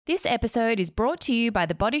This episode is brought to you by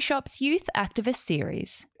the Body Shop's Youth Activist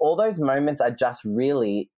Series. All those moments are just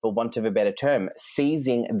really, for want of a better term,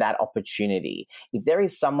 seizing that opportunity. If there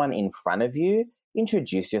is someone in front of you,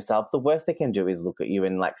 introduce yourself. The worst they can do is look at you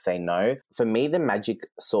and say no. For me, the magic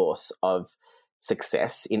source of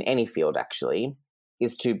success in any field actually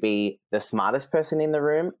is to be the smartest person in the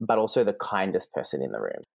room, but also the kindest person in the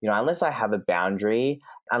room. Unless I have a boundary,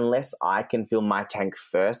 unless I can fill my tank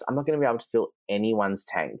first, I'm not going to be able to fill anyone's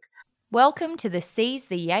tank. Welcome to the Seize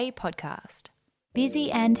the Yay podcast.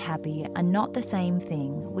 Busy and happy are not the same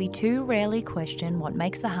thing. We too rarely question what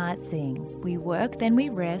makes the heart sing. We work, then we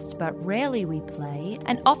rest, but rarely we play,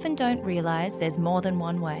 and often don't realise there's more than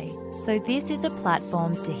one way. So this is a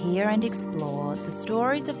platform to hear and explore the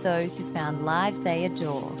stories of those who found lives they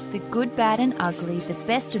adore. The good, bad and ugly, the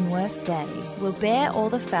best and worst day. We'll bear all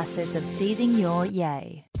the facets of seizing your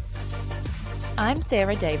yay. I'm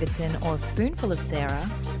Sarah Davidson, or Spoonful of Sarah,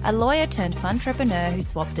 a lawyer turned funtrepreneur who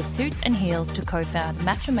swapped the suits and heels to co-found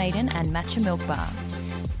Matcha Maiden and Matcha Milk Bar.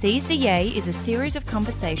 Seize the Yay is a series of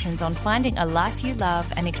conversations on finding a life you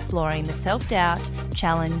love and exploring the self-doubt,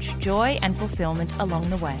 challenge, joy and fulfillment along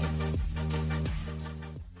the way.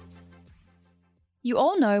 You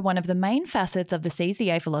all know one of the main facets of the Seize the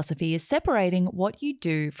Yay philosophy is separating what you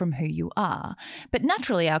do from who you are. But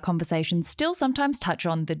naturally, our conversations still sometimes touch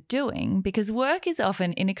on the doing because work is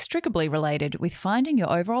often inextricably related with finding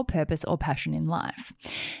your overall purpose or passion in life.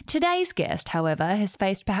 Today's guest, however, has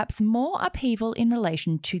faced perhaps more upheaval in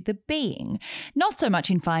relation to the being, not so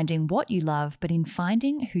much in finding what you love, but in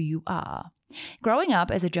finding who you are. Growing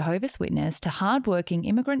up as a Jehovah's Witness to hard-working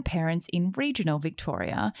immigrant parents in regional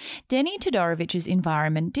Victoria, Denny Todorovich's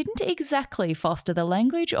environment didn't exactly foster the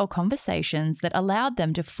language or conversations that allowed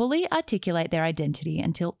them to fully articulate their identity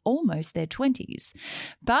until almost their 20s.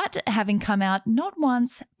 But having come out not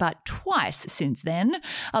once, but twice since then,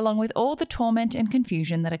 along with all the torment and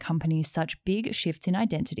confusion that accompanies such big shifts in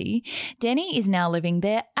identity, Denny is now living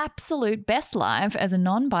their absolute best life as a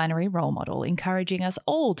non-binary role model, encouraging us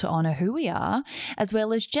all to honour who we are, as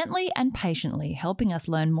well as gently and patiently helping us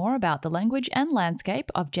learn more about the language and landscape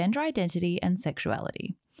of gender identity and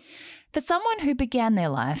sexuality. For someone who began their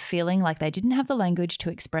life feeling like they didn't have the language to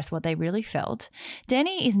express what they really felt,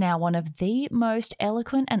 Denny is now one of the most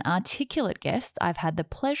eloquent and articulate guests I've had the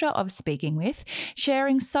pleasure of speaking with,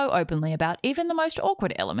 sharing so openly about even the most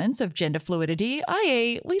awkward elements of gender fluidity,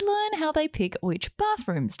 i.e. we learn how they pick which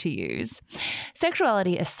bathrooms to use.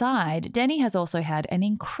 Sexuality aside, Denny has also had an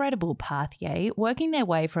incredible path, working their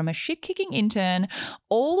way from a shit-kicking intern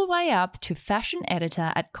all the way up to fashion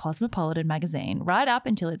editor at Cosmopolitan magazine, right up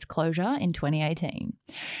until its closure in 2018.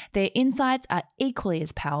 Their insights are equally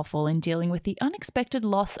as powerful in dealing with the unexpected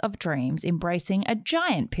loss of dreams, embracing a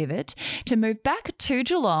giant pivot to move back to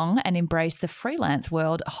Geelong and embrace the freelance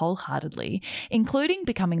world wholeheartedly, including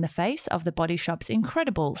becoming the face of the Body Shop's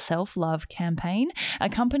incredible self-love campaign, a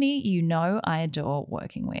company you know I adore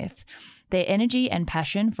working with. Their energy and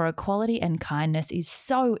passion for equality and kindness is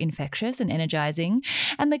so infectious and energizing,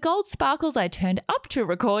 and the gold sparkles I turned up to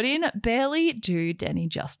record in barely do Denny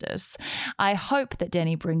justice. I hope that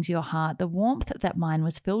Denny brings your heart the warmth that mine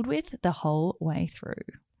was filled with the whole way through.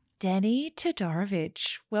 Denny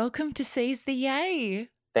Todorovich, welcome to Seize the Yay.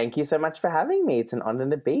 Thank you so much for having me. It's an honor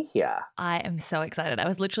to be here. I am so excited. I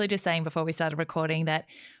was literally just saying before we started recording that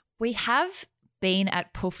we have been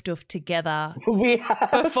at Poof Doof together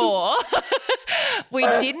before. We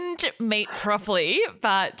didn't meet properly,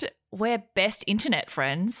 but we're best internet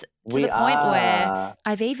friends to the point where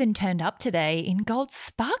I've even turned up today in gold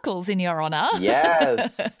sparkles in your honour.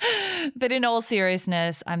 Yes. But in all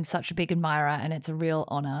seriousness, I'm such a big admirer and it's a real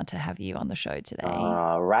honour to have you on the show today.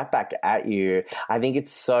 Right back at you. I think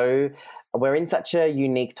we're in such a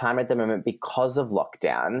unique time at the moment because of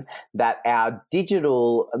lockdown that our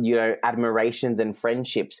digital, admirations and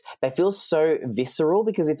friendships, they feel so visceral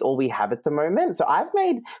because it's all we have at the moment. So I've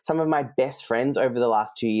made some of my best friends over the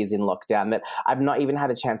last 2 years in lockdown that I've not even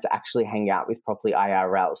had a chance to actually hang out with properly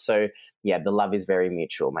IRL. So yeah, the love is very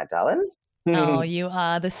mutual, my darling. Oh, you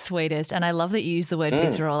are the sweetest. And I love that you use the word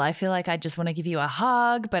visceral. I feel like I just want to give you a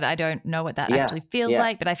hug, but I don't know what that actually feels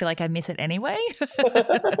like, but I feel like I miss it anyway.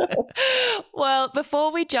 Well,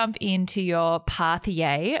 before we jump into your path,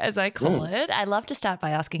 as I call it, I love to start by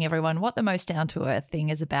asking everyone what the most down-to-earth thing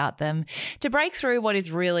is about them to break through what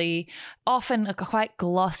is really often a quite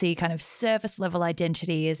glossy kind of surface-level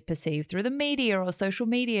identity is perceived through the media or social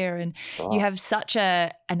media. And you have such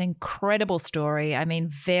an incredible story. I mean,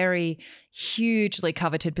 very hugely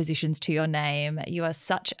coveted positions to your name. You are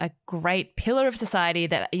such a great pillar of society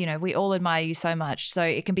that, you know, we all admire you so much. So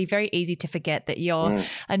it can be very easy to forget that you're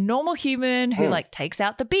a normal human who like takes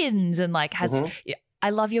out the bins and like has I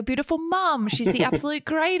love your beautiful mum. She's the absolute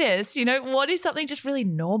greatest. You know, what is something just really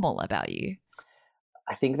normal about you?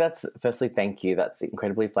 I think that's, firstly, thank you. That's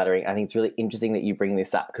incredibly flattering. I think it's really interesting that you bring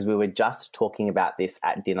this up because we were just talking about this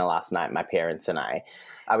at dinner last night, my parents and I.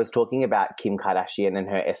 I was talking about Kim Kardashian and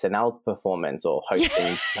her SNL performance or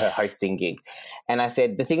hosting her hosting gig. And I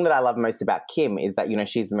said, the thing that I love most about Kim is that, you know,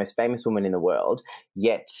 she's the most famous woman in the world,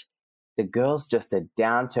 yet the girl's just a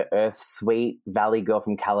down-to-earth, sweet valley girl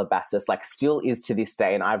from Calabasas, like still is to this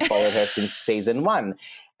day, and I've followed her since season 1.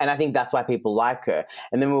 And I think that's why people like her.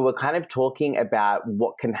 And then we were kind of talking about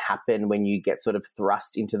what can happen when you get sort of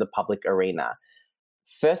thrust into the public arena.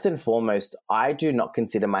 First and foremost, I do not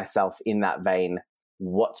consider myself in that vein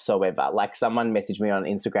whatsoever. Like someone messaged me on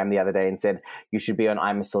Instagram the other day and said, you should be on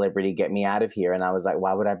I'm a Celebrity, get me out of here. And I was like,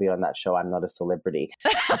 why would I be on that show? I'm not a celebrity.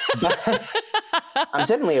 But I'm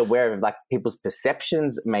certainly aware of like people's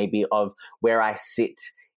perceptions maybe of where I sit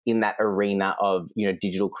in that arena of, you know,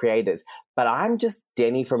 digital creators. But I'm just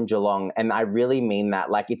Denny from Geelong, and I really mean that.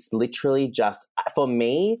 Like it's literally just, for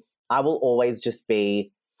me, I will always just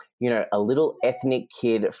be, you know, a little ethnic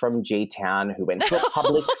kid from G-Town who went to a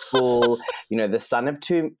public school, you know, the son of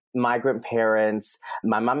 2 migrant parents.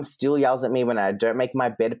 My mum still yells at me when I don't make my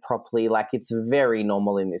bed properly. Like it's very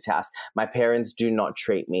normal in this house. My parents do not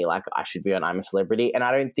treat me like I should be on I'm a Celebrity, and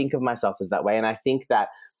I don't think of myself as that way. And I think that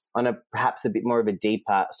on a perhaps a bit more of a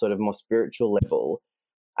deeper, sort of more spiritual level,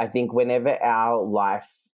 I think whenever our life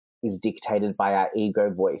is dictated by our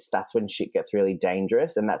ego voice, that's when shit gets really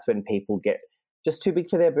dangerous, and that's when people get just too big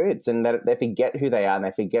for their boots and that they forget who they are and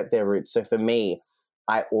they forget their roots. So for me,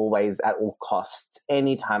 I always, at all costs,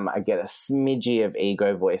 anytime I get a smidgy of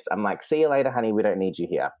ego voice, I'm like, see you later, honey, we don't need you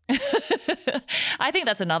here. I think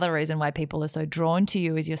that's another reason why people are so drawn to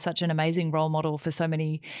you, is you're such an amazing role model for so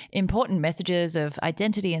many important messages of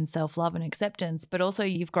identity and self-love and acceptance, but also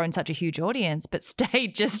you've grown such a huge audience, but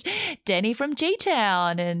stayed just Denny from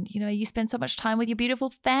G-Town, and, you know, you spend so much time with your beautiful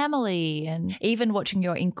family, and even watching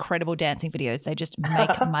your incredible dancing videos, they just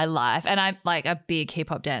make my life. And I'm like a big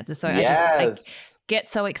hip-hop dancer, so I get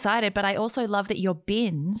so excited, but I also love that your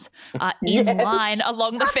bins are in line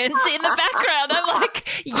along the fence in the background. I'm like,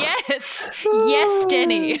 yes,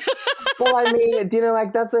 Denny. Well, I mean, do you know,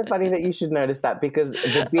 like, that's so funny that you should notice that, because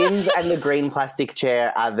the bins and the green plastic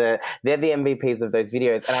chair they're the MVPs of those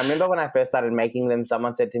videos. And I remember when I first started making them,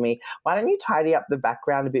 someone said to me, why don't you tidy up the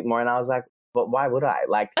background a bit more? And I was like, but why would I?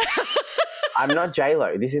 Like, I'm not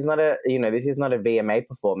J-Lo. This is not a VMA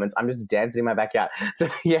performance. I'm just dancing in my backyard. So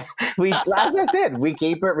yeah, as I said, we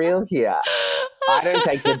keep it real here. I don't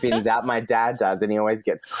take the bins out. My dad does, and he always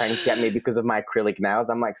gets cranky at me because of my acrylic nails.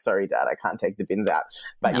 I'm like, sorry, Dad, I can't take the bins out.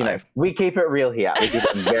 But, you know, we keep it real here. We keep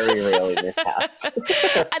it very real in this house.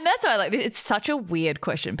 And that's why I like it. It's such a weird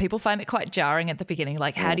question. People find it quite jarring at the beginning.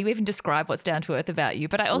 Like, how do you even describe what's down to earth about you?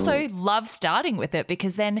 But I also love starting with it,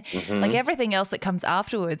 because then, like everything else that comes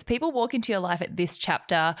afterwards, people walk into your life at this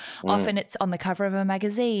chapter. Often it's on the cover of a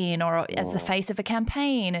magazine or as the face of a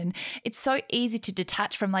campaign. And it's so easy to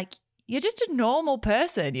detach from, like, you're just a normal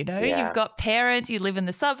person, you know? Yeah. You've got parents, you live in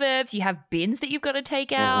the suburbs, you have bins that you've got to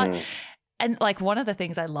take out. And like one of the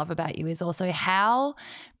things I love about you is also how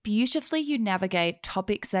beautifully you navigate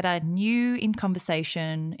topics that are new in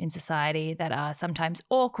conversation in society, that are sometimes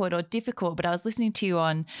awkward or difficult. But I was listening to you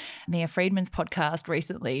on Mia Friedman's podcast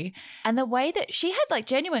recently, and the way that she had like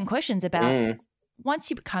genuine questions about once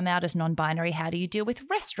you come out as non-binary, how do you deal with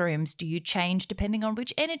restrooms? Do you change depending on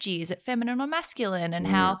which energy? Is it feminine or masculine? And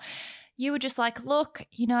how you were just like, look,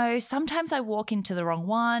 you know, sometimes I walk into the wrong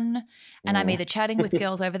one and I'm either chatting with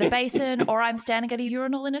girls over the basin or I'm standing at a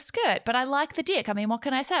urinal in a skirt, but I like the dick. I mean, what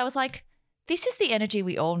can I say? I was like, this is the energy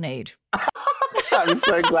we all need. I'm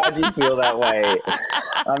so glad you feel that way.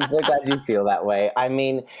 I'm so glad you feel that way. I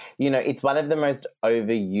mean, you know, it's one of the most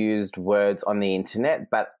overused words on the internet,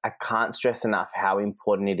 but I can't stress enough how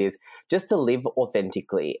important it is just to live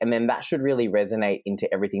authentically. And then that should really resonate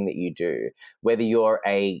into everything that you do, whether you're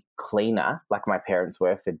a cleaner, like my parents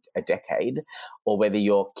were for a decade, or whether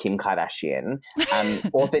you're Kim Kardashian.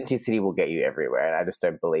 Authenticity will get you everywhere. And I just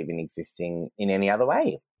don't believe in existing in any other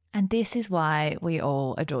way. And this is why we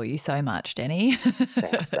all adore you so much, Denny.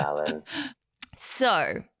 Thanks, darling.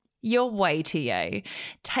 So, your YTA.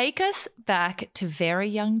 Take us back to very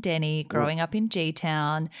young Denny growing up in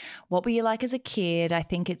G-Town. What were you like as a kid? I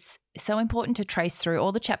think it's so important to trace through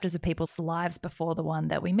all the chapters of people's lives before the one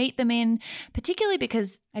that we meet them in, particularly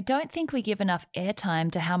because I don't think we give enough airtime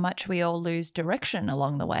to how much we all lose direction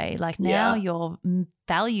along the way. Like now your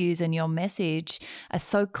values and your message are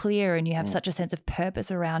so clear and you have such a sense of purpose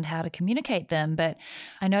around how to communicate them. But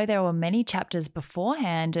I know there were many chapters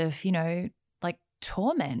beforehand of, you know, like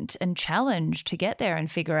torment and challenge to get there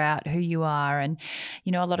and figure out who you are. And,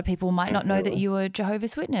 you know, a lot of people might not know that you were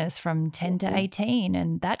Jehovah's Witness from 10 to 18,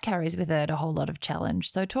 and that carries with it a whole lot of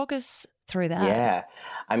challenge. So talk us through that. Yeah.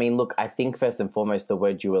 I mean, look, I think first and foremost, the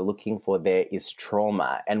word you were looking for there is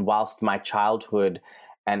trauma. And whilst my childhood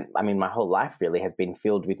and I mean, my whole life really has been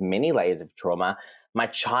filled with many layers of trauma, my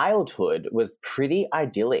childhood was pretty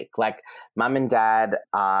idyllic. Like mum and dad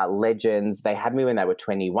are legends. They had me when they were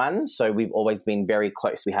 21. So we've always been very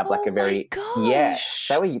close. We have like a very,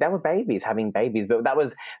 they were babies, having babies, but that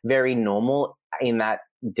was very normal in that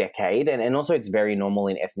decade. And also it's very normal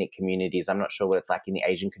in ethnic communities. I'm not sure what it's like in the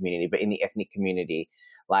Asian community, but in the ethnic community,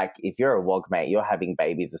 like if you're a wog mate, you're having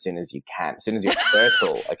babies as soon as you can, as soon as you're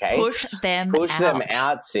fertile, okay? Push them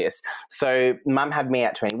out, sis. So mum had me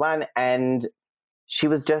at 21 and she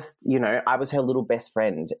was just, you know, I was her little best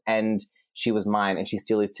friend and she was mine and she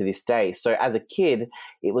still is to this day. So as a kid,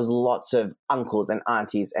 it was lots of uncles and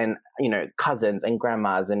aunties and, you know, cousins and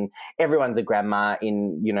grandmas, and everyone's a grandma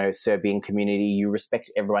in, you know, Serbian community. You respect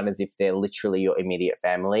everyone as if they're literally your immediate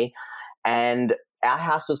family. And our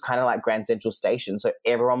house was kind of like Grand Central Station. So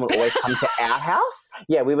everyone would always come to our house.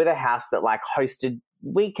 Yeah, we were the house that like hosted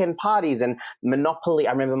weekend parties and Monopoly.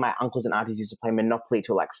 I remember my uncles and aunties used to play Monopoly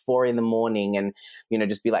till like 4 a.m. and, you know,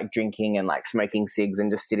 just be like drinking and like smoking cigs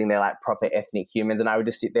and just sitting there like proper ethnic humans. And I would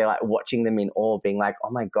just sit there like watching them in awe, being like,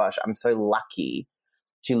 oh my gosh, I'm so lucky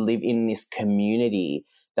to live in this community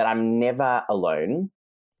that I'm never alone.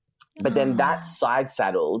 But then that side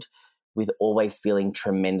saddled with always feeling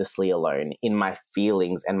tremendously alone in my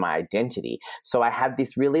feelings and my identity. So I had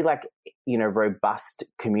this really like, you know, robust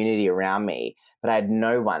community around me, but I had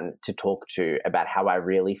no one to talk to about how I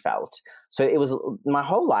really felt. So it was, my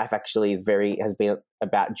whole life actually has been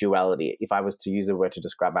about duality. If I was to use a word to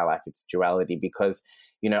describe my life, it's duality, because,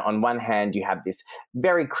 you know, on one hand you have this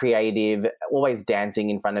very creative, always dancing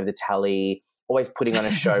in front of the telly, always putting on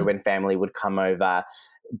a show when family would come over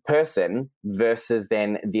person, versus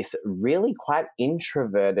then this really quite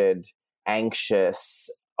introverted, anxious,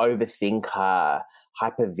 overthinker,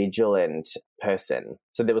 hypervigilant person.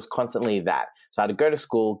 So there was constantly that. So I'd go to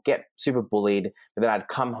school, get super bullied, but then I'd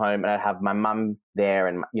come home and I'd have my mum there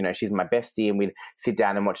and, you know, she's my bestie, and we'd sit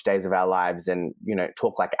down and watch Days of Our Lives and, you know,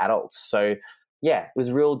 talk like adults. So yeah, it was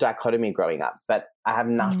a real dichotomy growing up, but I have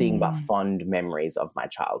nothing but fond memories of my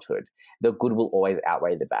childhood. The good will always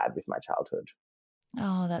outweigh the bad with my childhood.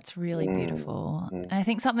 Oh, that's really beautiful. And I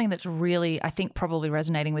think something that's really, I think probably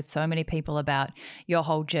resonating with so many people about your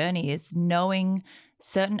whole journey is knowing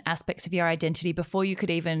certain aspects of your identity before you could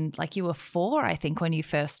even, like you were 4, I think, when you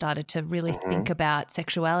first started to really think about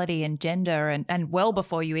sexuality and gender, and well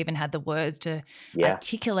before you even had the words to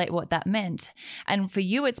articulate what that meant. And for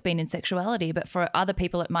you, it's been in sexuality, but for other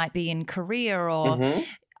people, it might be in career or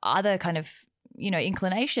other kind of, you know,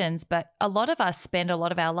 inclinations. But a lot of us spend a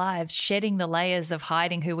lot of our lives shedding the layers of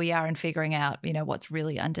hiding who we are and figuring out, you know, what's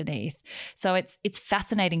really underneath. So it's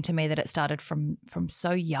fascinating to me that it started from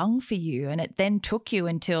so young for you, and it then took you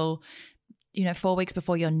until, you know, 4 weeks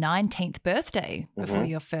before your 19th birthday, before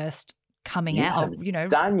your first coming out, you know.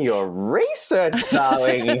 Done your research,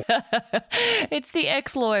 darling. It's the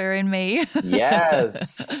ex-lawyer in me.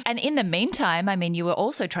 Yes. And in the meantime, I mean, you were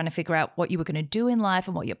also trying to figure out what you were going to do in life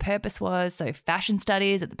and what your purpose was. So fashion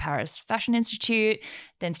studies at the Paris Fashion Institute,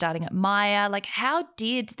 then starting at Maya. Like, how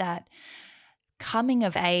did that coming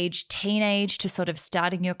of age, teenage to sort of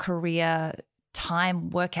starting your career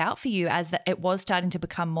time work out for you, as that it was starting to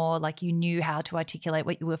become more like you knew how to articulate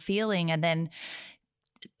what you were feeling, and then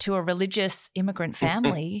to a religious immigrant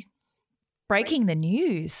family, breaking the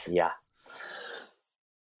news? Yeah.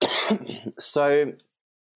 So,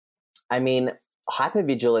 I mean,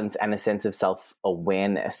 hypervigilance and a sense of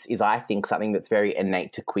self-awareness is, I think, something that's very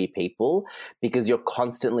innate to queer people, because you're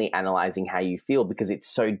constantly analysing how you feel because it's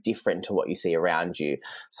so different to what you see around you.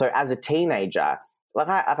 So as a teenager,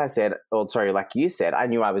 like you said, I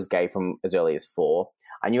knew I was gay from as early as 4.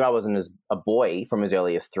 I knew I wasn't a boy from as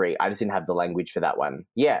early as 3. I just didn't have the language for that one.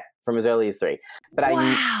 Yeah, from as early as 3. But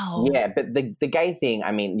but the gay thing,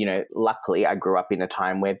 I mean, you know, luckily I grew up in a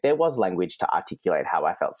time where there was language to articulate how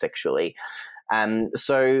I felt sexually.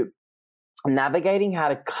 So navigating how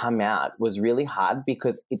to come out was really hard,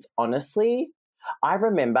 because it's honestly, I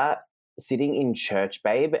remember sitting in church,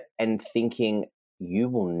 babe, and thinking, you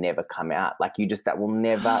will never come out. Like that will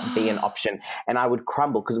never be an option. And I would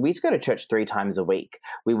crumble because we used to go to church 3 times a week.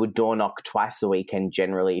 We would door knock twice a weekend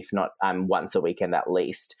generally, if not once a weekend at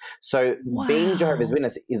least. So being Jehovah's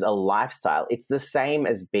Witness is a lifestyle. It's the same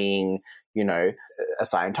as being, you know, a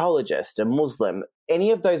Scientologist, a Muslim,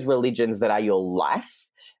 any of those religions that are your life.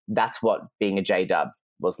 That's what being a J-dub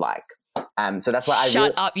was like. So that's why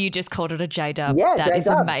Shut up, you just called it a J-dub. Yeah, that J-dub. is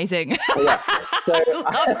amazing. Yeah. So, I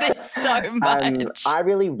love this so much. I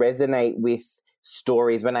really resonate with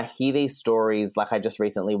stories. When I hear these stories, like I just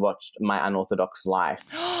recently watched My Unorthodox Life,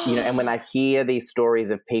 you know, and when I hear these stories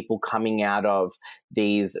of people coming out of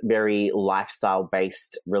these very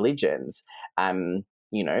lifestyle-based religions,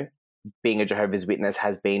 you know, being a Jehovah's Witness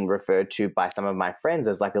has been referred to by some of my friends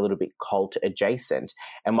as like a little bit cult adjacent.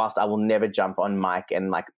 And whilst I will never jump on mic and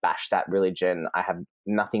like bash that religion, I have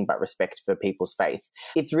nothing but respect for people's faith.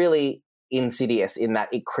 It's really insidious in that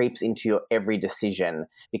it creeps into your every decision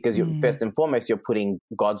because you're first and foremost, you're putting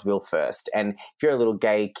God's will first. And if you're a little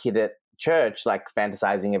gay kid at church, like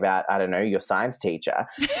fantasizing about, I don't know, your science teacher,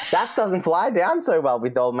 that doesn't fly down so well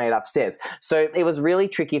with old mate upstairs. So it was really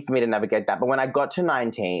tricky for me to navigate that. But when I got to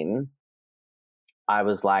 19, I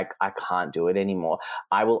was like, I can't do it anymore.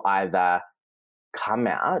 I will either come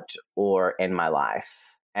out or end my life.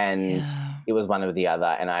 And it was one or the other.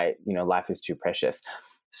 And life is too precious.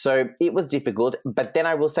 So it was difficult. But then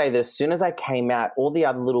I will say that as soon as I came out, all the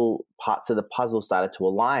other little parts of the puzzle started to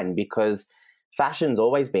align because fashion's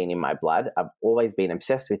always been in my blood. I've always been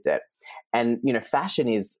obsessed with it. And, you know, fashion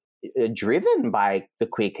is driven by the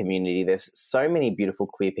queer community. There's so many beautiful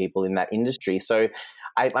queer people in that industry. So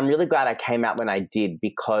I'm really glad I came out when I did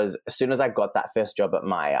because as soon as I got that first job at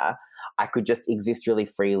Maya, I could just exist really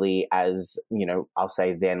freely as, you know, I'll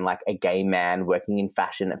say then like a gay man working in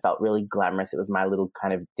fashion. It felt really glamorous. It was my little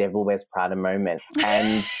kind of Devil Wears Prada moment.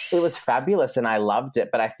 And it was fabulous and I loved it.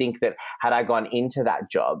 But I think that had I gone into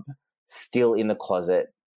that job still in the closet,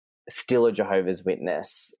 still a Jehovah's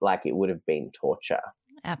Witness, like it would have been torture.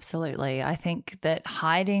 Absolutely. I think that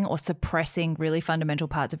hiding or suppressing really fundamental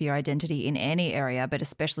parts of your identity in any area, but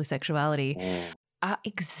especially sexuality, are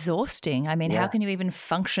exhausting. I mean, how can you even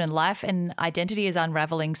function? Life and identity is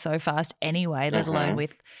unraveling so fast anyway, let alone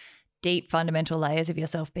with deep fundamental layers of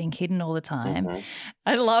yourself being hidden all the time.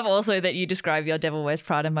 I love also that you describe your Devil Wears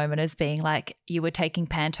Prada moment as being like you were taking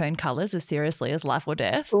Pantone colors as seriously as life or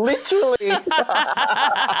death. Literally.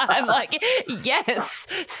 I'm like, yes,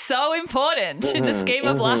 so important in the scheme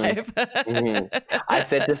of life. I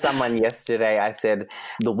said to someone yesterday, I said,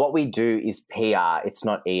 what we do is PR, it's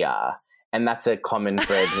not ER. And that's a common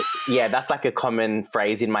thread. Yeah, that's like a common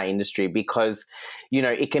phrase in my industry because, you know,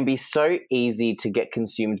 it can be so easy to get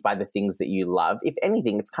consumed by the things that you love. If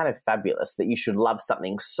anything, it's kind of fabulous that you should love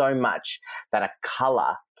something so much that a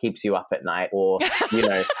color keeps you up at night or, you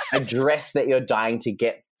know, a dress that you're dying to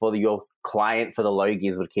get for your client for the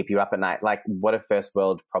Logies would keep you up at night. Like what a first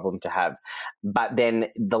world problem to have. But then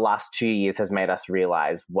the last 2 years has made us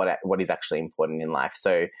realize what is actually important in life.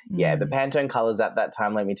 So yeah, the Pantone colors at that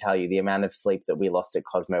time, let me tell you, the amount of sleep that we lost at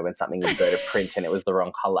Cosmo when something would go to print and it was the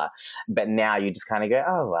wrong color. But now you just kind of go,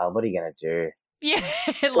 oh, well, what are you going to do? Yeah,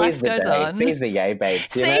 life goes on. Seize the yay, babes.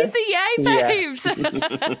 Seize the yay, babes.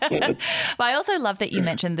 Yeah. But I also love that you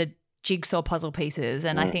mentioned the jigsaw puzzle pieces.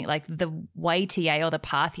 And I think like the way TA or the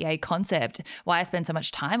path yay concept, why I spend so much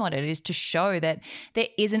time on it is to show that there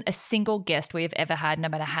isn't a single guest we have ever had, no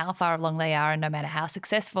matter how far along they are and no matter how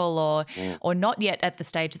successful or not yet at the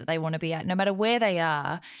stage that they want to be at, no matter where they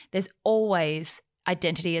are, there's always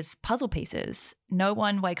identity as puzzle pieces. No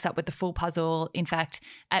one wakes up with the full puzzle. In fact,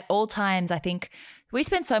 at all times, I think we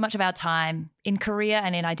spend so much of our time in career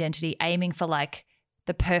and in identity aiming for like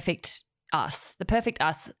the perfect us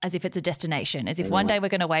as if it's a destination, as if one day we're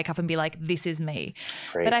going to wake up and be like, this is me.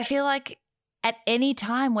 Preach. But I feel like at any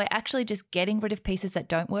time we're actually just getting rid of pieces that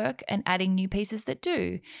don't work and adding new pieces that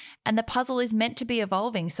do. And the puzzle is meant to be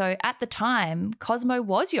evolving. So at the time, Cosmo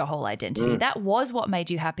was your whole identity. That was what made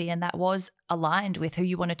you happy and that was aligned with who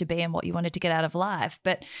you wanted to be and what you wanted to get out of life.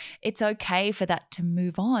 But it's okay for that to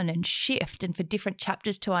move on and shift and for different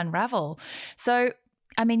chapters to unravel. So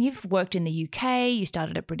I mean, you've worked in the UK, you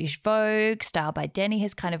started at British Vogue, Style by Denny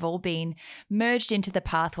has kind of all been merged into the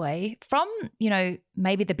pathway from, you know,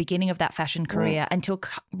 maybe the beginning of that fashion career until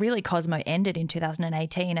really Cosmo ended in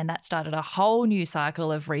 2018 and that started a whole new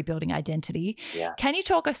cycle of rebuilding identity. Yeah. Can you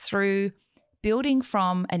talk us through building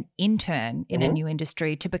from an intern in a new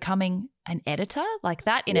industry to becoming an editor? Like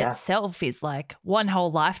that in itself is like one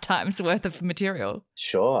whole lifetime's worth of material.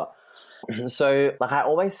 Sure. So, like, I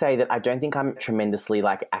always say that I don't think I'm a tremendously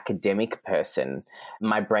like academic person.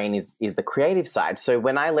 My brain is the creative side. So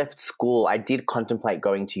when I left school, I did contemplate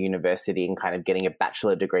going to university and kind of getting a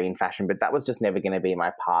bachelor degree in fashion, but that was just never going to be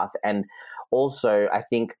my path. And also, I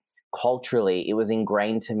think culturally, it was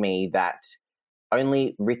ingrained to me that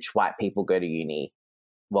only rich white people go to uni.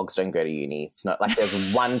 Wogs don't go to uni. It's not like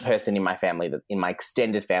there's one person in my family, in my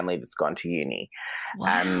extended family, that's gone to uni.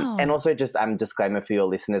 Wow. And also just disclaimer for your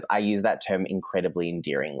listeners, I use that term incredibly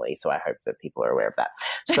endearingly, so I hope that people are aware of that.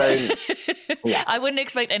 So yeah. I wouldn't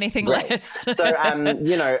expect anything Great. less. So,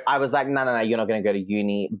 I was like, no, you're not going to go to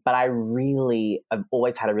uni. But I've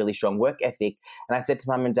always had a really strong work ethic. And I said to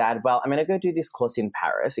mum and dad, well, I'm going to go do this course in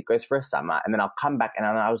Paris. It goes for a summer. And then I'll come back and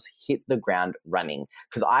I'll just hit the ground running.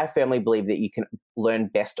 Because I firmly believe that you can learn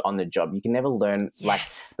best on the job. You can never learn like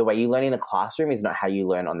the way you learn in a classroom is not how you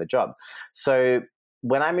learn on the job. So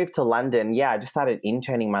when I moved to London, I just started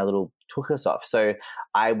interning my little tuchus off. So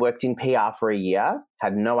I worked in PR for a year,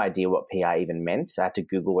 had no idea what PR even meant. I had to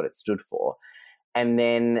Google what it stood for. And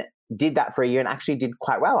then did that for a year and actually did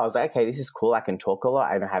quite well. I was like, okay, this is cool. I can talk a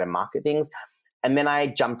lot. I know how to market things. And then I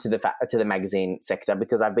jumped to the magazine sector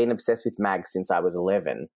because I've been obsessed with mags since I was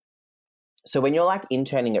 11. So when you're like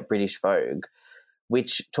interning at British Vogue,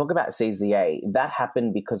 which talk about seize the A, that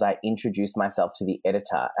happened because I introduced myself to the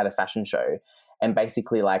editor at a fashion show and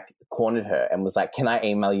basically like cornered her and was like, can I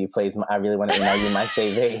email you, please? I really want to email you my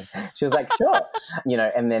CV. She was like, sure.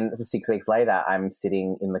 And then 6 weeks later, I'm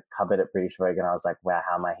sitting in the cupboard at British Vogue and I was like, wow,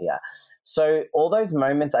 how am I here? So all those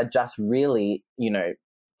moments are just really,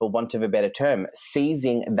 for want of a better term,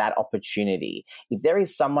 seizing that opportunity. If there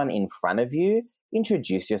is someone in front of you,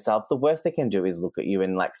 introduce yourself. The worst they can do is look at you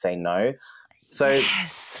and like say no. So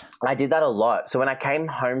yes. I did that a lot. So when I came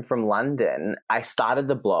home from London, I started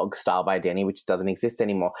the blog Style by Deni, which doesn't exist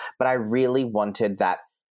anymore. But I really wanted that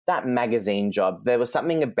magazine job. There was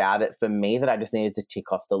something about it for me that I just needed to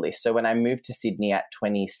tick off the list. So when I moved to Sydney at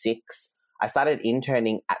 26, I started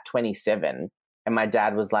interning at 27. And my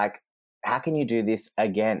dad was like, how can you do this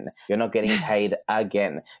again? You're not getting paid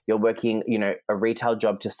again. You're working, a retail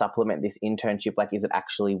job to supplement this internship. Like, is it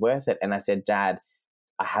actually worth it? And I said, Dad,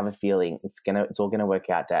 I have a feeling it's all gonna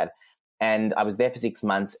work out, Dad. And I was there for 6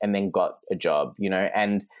 months and then got a job,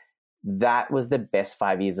 and that was the best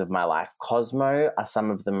 5 years of my life. Cosmo are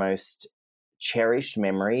some of the most cherished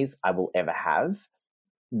memories I will ever have.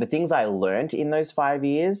 The things I learned in those 5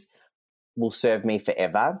 years will serve me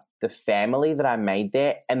forever. The family that I made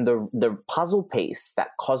there and the puzzle piece that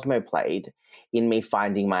Cosmo played in me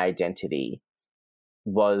finding my identity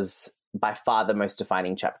was by far the most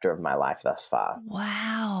defining chapter of my life thus far.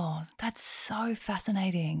 Wow, that's so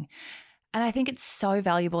fascinating. And I think it's so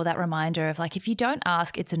valuable, that reminder of like, if you don't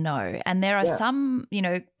ask, it's a no. And there are some,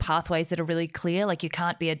 pathways that are really clear. Like you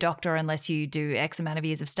can't be a doctor unless you do X amount of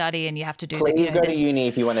years of study and you have to do. Please go to uni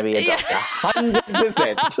if you want to be a doctor.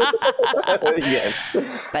 100%. Yes.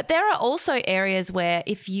 But there are also areas where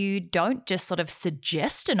if you don't just sort of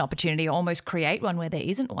suggest an opportunity or almost create one where there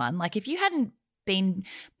isn't one, like if you hadn't been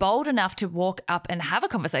bold enough to walk up and have a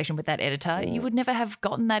conversation with that editor, you would never have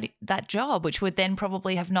gotten that job, which would then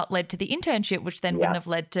probably have not led to the internship, which then wouldn't have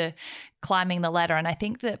led to climbing the ladder. And I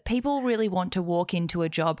think that people really want to walk into a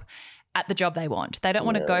job at the job they want. They don't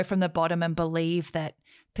want to go from the bottom and believe that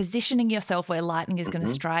positioning yourself where lightning is going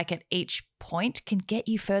to strike at each point can get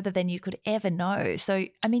you further than you could ever know. So,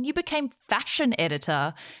 I mean, you became fashion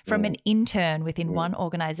editor from an intern within one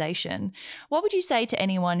organization. What would you say to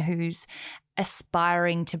anyone who's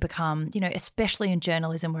aspiring to become, especially in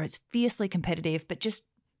journalism where it's fiercely competitive, but just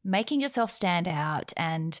making yourself stand out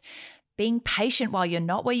and being patient while you're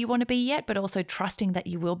not where you want to be yet, but also trusting that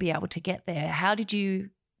you will be able to get there? How did you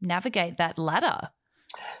navigate that ladder?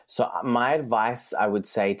 So my advice I would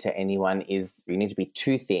say to anyone is you need to be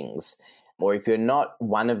two things. Or if you're not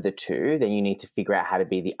one of the two, then you need to figure out how to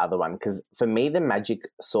be the other one. Because for me, the magic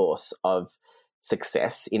source of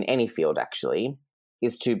success in any field actually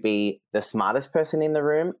is to be the smartest person in the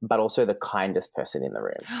room, but also the kindest person in the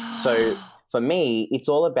room. So for me, it's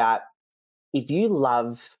all about, if you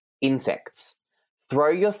love insects, throw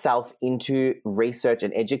yourself into research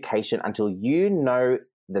and education until you know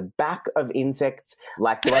the back of insects,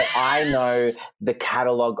 like the way I know the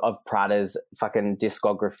catalog of Prada's fucking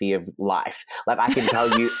discography of life. Like I can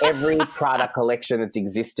tell you every Prada collection that's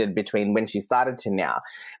existed between when she started to now.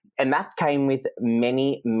 And that came with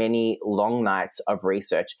many, many long nights of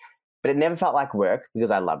research. But it never felt like work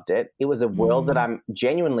because I loved it. It was a world that I'm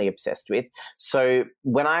genuinely obsessed with. So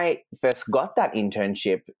when I first got that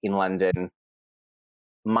internship in London,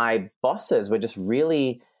 my bosses were just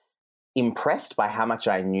really impressed by how much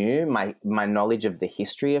I knew, my knowledge of the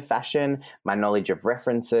history of fashion, my knowledge of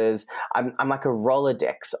references. I'm like a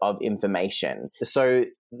Rolodex of information. So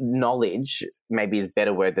knowledge maybe is a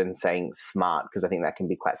better word than saying smart, because I think that can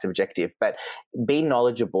be quite subjective, but be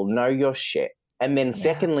knowledgeable, know your shit. And then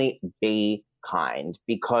secondly, be kind,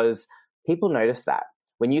 because people notice that.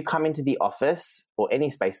 When you come into the office or any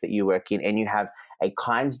space that you work in and you have a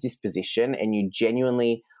kind disposition and you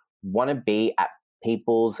genuinely want to be at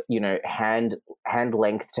people's, hand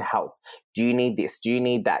length to help. Do you need this? Do you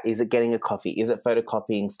need that? Is it getting a coffee? Is it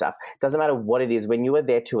photocopying stuff? Doesn't matter what it is. When you are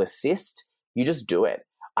there to assist, you just do it.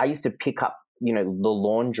 I used to pick up, the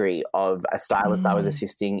laundry of a stylist I was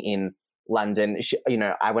assisting in London. She,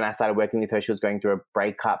 when I started working with her, she was going through a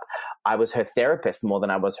breakup. I was her therapist more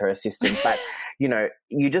than I was her assistant. But,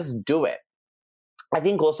 you just do it. I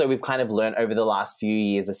think also we've kind of learned over the last few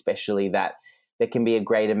years, especially, that there can be a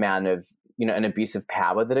great amount of, an abuse of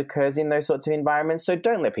power that occurs in those sorts of environments. So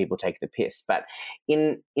don't let people take the piss. But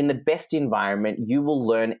in the best environment, you will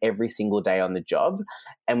learn every single day on the job.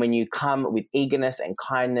 And when you come with eagerness and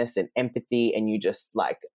kindness and empathy and you just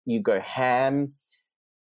you go ham,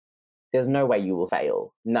 there's no way you will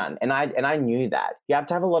fail. None. And I knew that. You have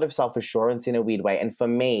to have a lot of self-assurance in a weird way. And for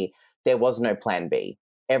me, there was no plan B.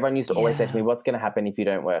 Everyone used to always say to me, what's going to happen if you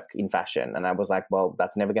don't work in fashion? And I was like, well,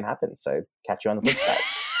 that's never going to happen. So catch you on the flip side.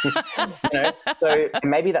 So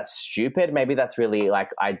maybe that's stupid. Maybe that's really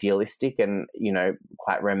idealistic and,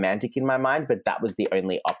 quite romantic in my mind, but that was the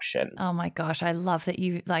only option. Oh my gosh. I love that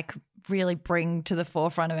you really bring to the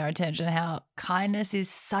forefront of our attention how kindness is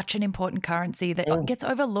such an important currency that gets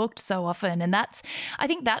overlooked so often. And I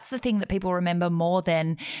think that's the thing that people remember more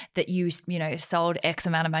than that you sold X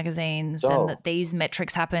amount of magazines and that these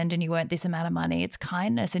metrics happened and you earned this amount of money. It's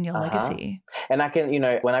kindness in your legacy. And I can,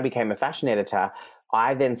 when I became a fashion editor,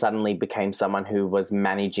 I then suddenly became someone who was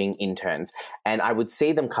managing interns, and I would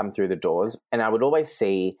see them come through the doors, and I would always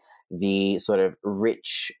see the sort of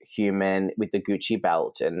rich human with the Gucci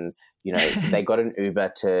belt and, they got an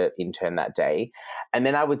Uber to intern that day. And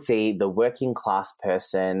then I would see the working class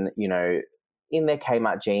person, in their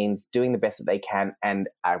Kmart jeans, doing the best that they can. And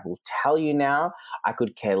I will tell you now, I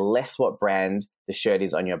could care less what brand the shirt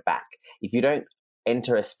is on your back. If you don't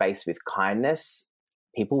enter a space with kindness,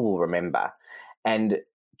 people will remember. And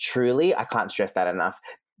truly, I can't stress that enough.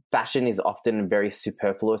 Fashion is often very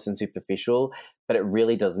superfluous and superficial, but it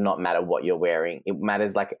really does not matter what you're wearing. It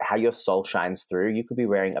matters how your soul shines through. You could be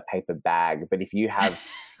wearing a paper bag, but if you have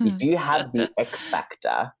the X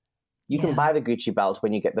factor, you can buy the Gucci belt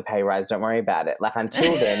when you get the pay rise. Don't worry about it.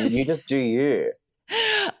 Until then, you just do you.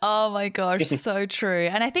 Oh my gosh, so true.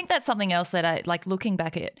 And I think that's something else that I looking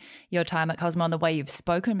back at your time at Cosmo and the way you've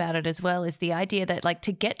spoken about it as well, is the idea that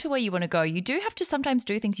to get to where you want to go, you do have to sometimes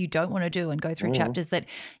do things you don't want to do and go through chapters that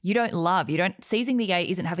you don't love. Seizing the yay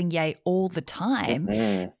isn't having yay all the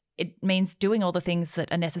time. It means doing all the things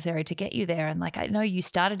that are necessary to get you there. And I know you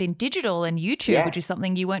started in digital and YouTube, which is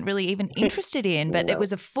something you weren't really even interested in, but it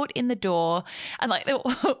was a foot in the door. And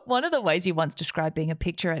one of the ways you once described being a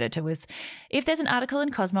picture editor was, if there's an article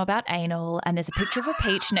in Cosmo about anal and there's a picture of a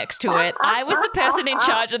peach next to it, I was the person in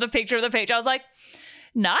charge of the picture of the peach. I was like,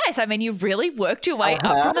 nice. I mean, you really worked your way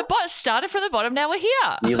up from the bottom, started from the bottom, now we're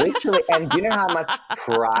here. You literally, and do you know how much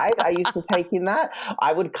pride I used to take in that?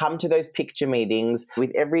 I would come to those picture meetings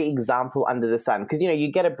with every example under the sun. Because,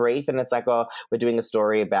 you get a brief and it's we're doing a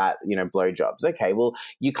story about, blowjobs. Okay, well,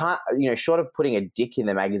 you can't, short of putting a dick in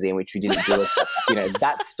the magazine, which we didn't do,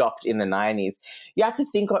 that stopped in the 90s. You have to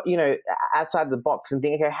think, outside the box and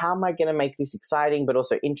think, okay, how am I going to make this exciting but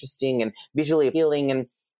also interesting and visually appealing? And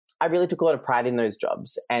I really took a lot of pride in those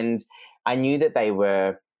jobs, and I knew that they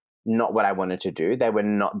were not what I wanted to do. They were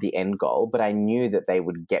not the end goal, but I knew that they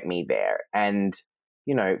would get me there. And,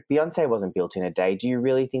 Beyonce wasn't built in a day. Do you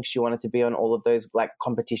really think she wanted to be on all of those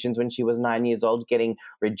competitions when she was 9 years old, getting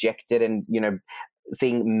rejected and,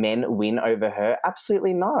 seeing men win over her?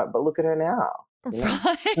 Absolutely not. But look at her now.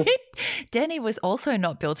 Right. Denny was also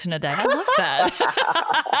not built in a day. I love that.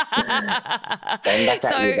 Going back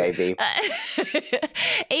at you, baby.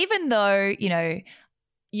 Even though,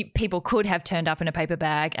 people could have turned up in a paper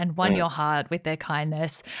bag and won your heart with their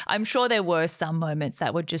kindness, I'm sure there were some moments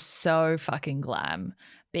that were just so fucking glam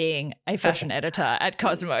being a fashion editor at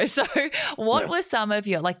Cosmo. So what were some of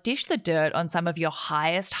your, dish the dirt on some of your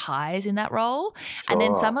highest highs in that role? Sure. And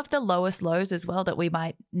then some of the lowest lows as well that we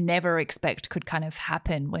might never expect could kind of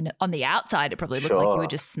happen when on the outside it probably looked like you were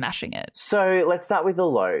just smashing it. So let's start with the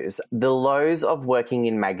lows. The lows of working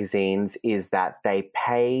in magazines is that they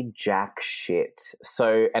pay jack shit.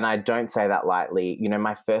 So, and I don't say that lightly,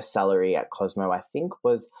 my first salary at Cosmo I think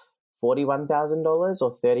was $41,000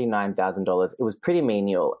 or $39,000. It was pretty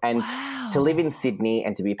menial. And Wow. to live in Sydney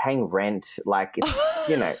and to be paying rent, like, it's,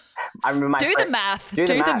 you know, I remember my Do the math. Do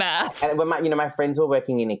the math. And when my friends were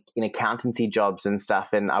working in accountancy jobs and stuff,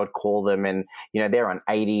 and I would call them and, you know, they're on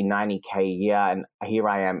 80, 90K a year. And here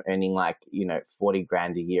I am earning like, you know, 40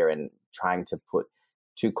 grand a year and trying to put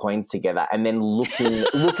two coins together and then looking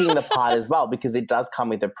the part as well, because it does come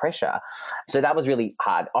with the pressure. So that was really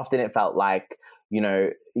hard. Often it felt like, you know,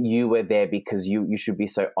 you were there because you should be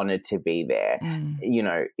so honored to be there. You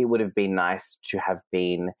know, it would have been nice to have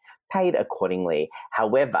been paid accordingly.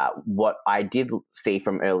 However, what I did see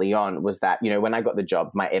from early on was that, you know, when I got the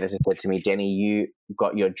job, my editor said to me, Denny, you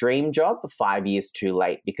got your dream job 5 years too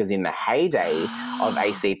late, because in the heyday of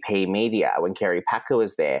ACP Media, when Kerry Packer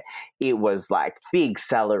was there, it was like big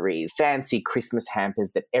salaries, fancy Christmas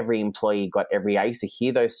hampers that every employee got every year. I used to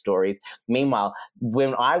hear those stories. Meanwhile,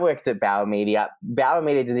 when I worked at Bauer Media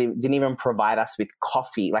didn't even provide us with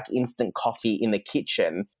coffee, like instant coffee in the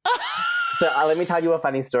kitchen. So let me tell you a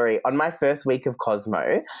funny story. On my first week of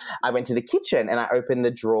Cosmo, I went to the kitchen and I opened the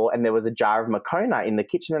drawer and there was a jar of Moccona in the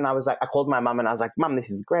kitchen. And I was like, I called my mum and I was like, Mum, this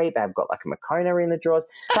is great. They've got like a Moccona in the drawers.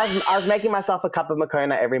 So I was making myself a cup of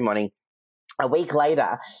Moccona every morning. A week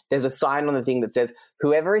later, there's a sign on the thing that says,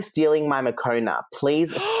 whoever is stealing my Moccona,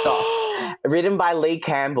 please stop. Written by Lee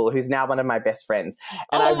Campbell, who's now one of my best friends.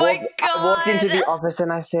 And I walked into the office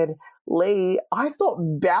and I said, Lee, I thought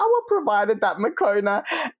Bauer provided that Moccona.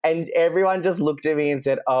 And everyone just looked at me and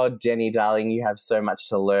said, oh, Denny, darling, you have so much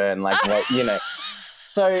to learn. Like, what, you know.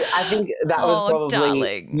 So I think that was probably,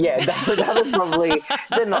 darling. Yeah, that was probably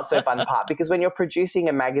the not so fun part, because when you're producing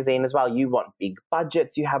a magazine as well, you want big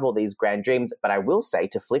budgets, you have all these grand dreams. But I will say,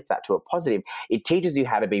 to flip that to a positive, it teaches you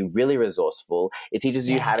how to be really resourceful. It teaches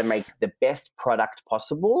you how to make the best product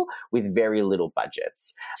possible with very little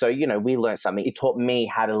budgets. So, you know, we learned something. It taught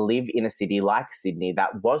me how to live in a city like Sydney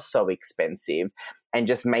that was so expensive and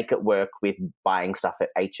just make it work with buying stuff at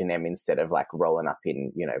H&M instead of like rolling up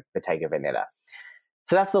in, you know, Bottega Veneta.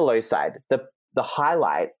 So that's the low side. The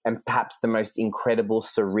highlight, and perhaps the most incredible,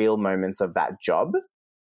 surreal moments of that job,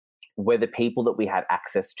 were the people that we had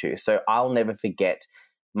access to. So I'll never forget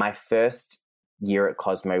my first year at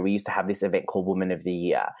Cosmo. We used to have this event called Woman of the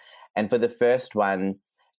Year. And for the first one,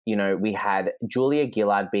 you know, we had Julia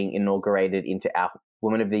Gillard being inaugurated into our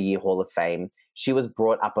Woman of the Year Hall of Fame. She was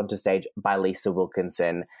brought up onto stage by Lisa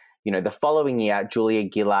Wilkinson. You know, the following year, Julia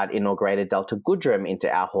Gillard inaugurated Delta Goodrem into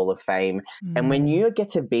our Hall of Fame. And when you get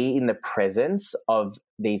to be in the presence of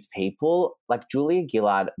these people, like Julia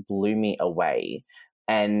Gillard blew me away.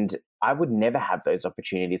 And I would never have those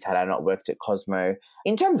opportunities had I not worked at Cosmo.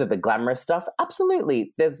 In terms of the glamorous stuff,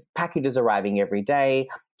 absolutely. There's packages arriving every day,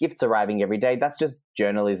 gifts arriving every day. That's just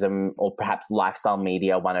journalism, or perhaps lifestyle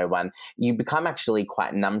media 101. You become actually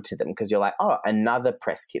quite numb to them, because you're like, oh, another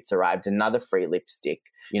press kit's arrived, another free lipstick,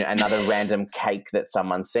 you know, another random cake that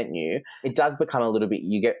someone sent you. It does become a little bit,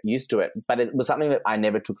 you get used to it. But it was something that I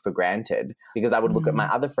never took for granted, because I would look at my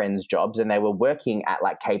other friends' jobs and they were working at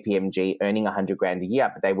like KPMG earning 100 grand a year,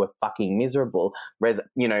 but they were fucking miserable. Whereas,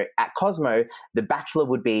 you know, at Cosmo, The Bachelor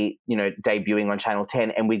would be, you know, debuting on Channel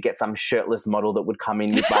 10, and we'd get some shirtless model that would come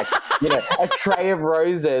in with like, you know, a tray of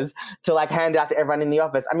roses to like hand out to everyone in the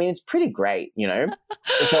office. I mean, it's pretty great, you know.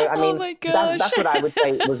 So I mean, that's what I would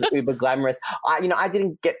say was uber glamorous. I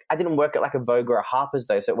didn't work at like a Vogue or a Harper's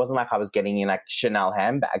though, so it wasn't like I was getting in like Chanel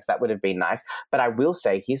handbags. That would have been nice. But I will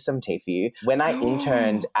say, here's some tea for you. When I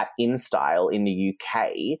interned at InStyle in the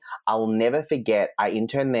UK, I'll never forget, I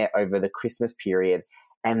interned there over the Christmas period.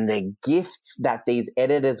 And the gifts that these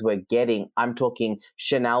editors were getting, I'm talking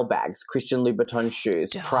Chanel bags, Christian Louboutin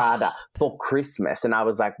shoes, Prada for Christmas. And I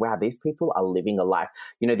was like, wow, these people are living a life.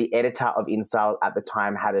 You know, the editor of InStyle at the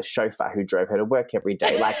time had a chauffeur who drove her to work every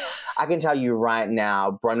day. Like, I can tell you right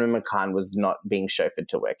now, Bronwyn McCann was not being chauffeured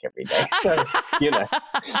to work every day. So, you know.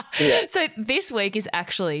 Yeah. So this week is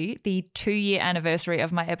actually the 2-year anniversary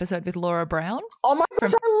of my episode with Laura Brown. Oh my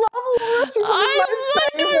gosh, I love Laura. She's one of my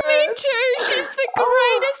favorites. Me too. She's the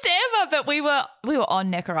greatest ever. But we were on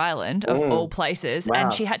Necker Island, of all places,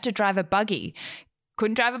 and she had to drive a buggy.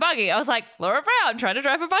 Couldn't drive a buggy. I was like, Laura Brown trying to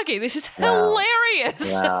drive a buggy. This is hilarious.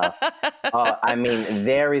 Wow. Oh, I mean,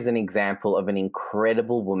 there is an example of an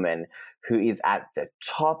incredible woman who is at the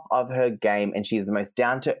top of her game, and she's the most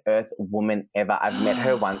down-to-earth woman ever. I've met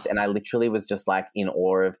her once, and I literally was just like in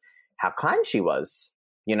awe of how kind she was.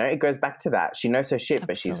 You know, it goes back to that. She knows her shit,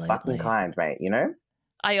 but she's fucking kind, mate, you know?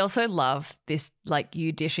 I also love this, like,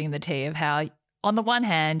 you dishing the tea of how on the one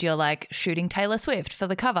hand, you're like shooting Taylor Swift for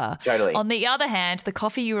the cover. Totally. On the other hand, the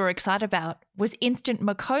coffee you were excited about was instant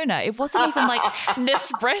Moccona. It wasn't even like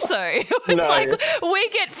Nespresso. It was like, we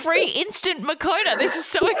get free instant Moccona. This is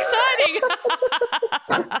so exciting.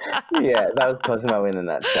 Yeah, that was Cosmo in a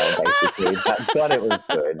nutshell, basically. But God, it was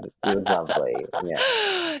good. It was lovely.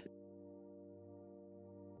 Yeah.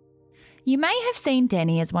 You may have seen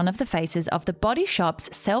Denny as one of the faces of the Body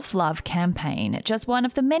Shop's self-love campaign, just one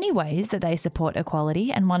of the many ways that they support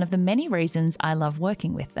equality and one of the many reasons I love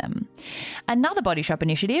working with them. Another Body Shop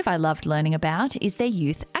initiative I loved learning about is their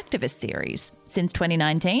Youth Activist Series. Since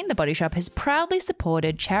 2019, the Body Shop has proudly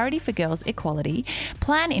supported Charity for Girls Equality,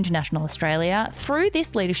 Plan International Australia, through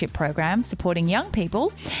this leadership program supporting young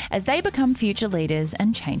people as they become future leaders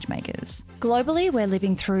and change makers. Globally, we're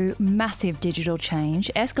living through massive digital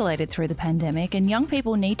change, escalated through the pandemic, and young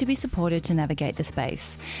people need to be supported to navigate the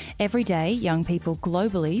space. Every day, young people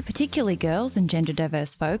globally, particularly girls and gender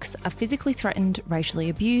diverse folks, are physically threatened, racially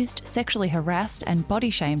abused, sexually harassed, and body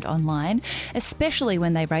shamed online, especially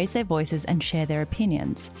when they raise their voices and share their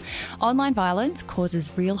opinions. Online violence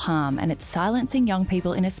causes real harm, and it's silencing young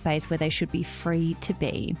people in a space where they should be free to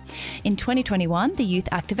be. In 2021, the youth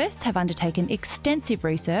activists have undertaken extensive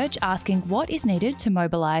research asking what is needed to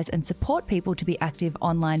mobilise and support people to be active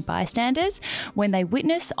online bystanders when they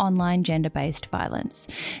witness online gender-based violence.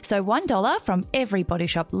 So $1 from every Body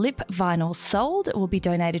Shop lip vinyl sold will be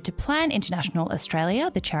donated to Plan International Australia,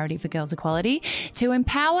 the Charity for Girls Equality, to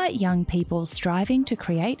empower young people striving to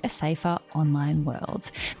create a safer online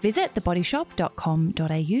world. Visit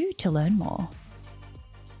thebodyshop.com.au to learn more.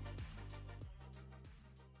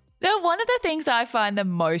 Now, one of the things I find the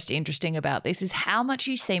most interesting about this is how much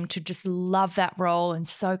you seem to just love that role and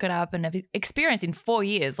soak it up and have experienced in 4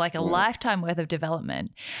 years, like a lifetime worth of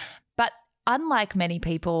development. But unlike many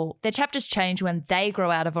people, their chapters change when they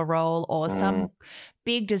grow out of a role or some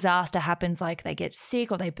big disaster happens, like they get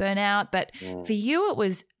sick or they burn out. But for you, it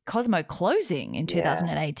was Cosmo closing in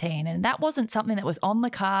 2018, and that wasn't something that was on the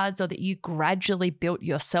cards or that you gradually built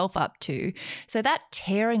yourself up to. So that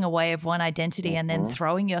tearing away of one identity and then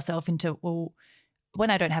throwing yourself into, well, when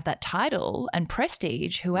I don't have that title and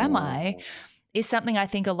prestige, who am I, is something I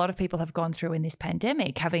think a lot of people have gone through in this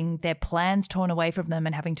pandemic, having their plans torn away from them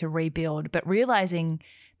and having to rebuild, but realizing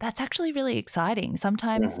that's actually really exciting.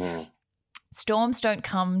 Sometimes storms don't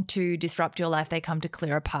come to disrupt your life, they come to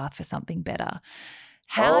clear a path for something better.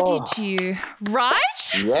 How did you,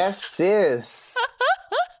 right? Yes, sis.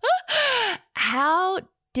 How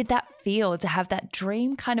did that feel to have that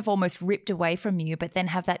dream kind of almost ripped away from you, but then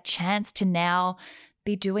have that chance to now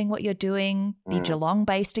be doing what you're doing, be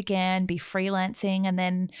Geelong-based again, be freelancing, and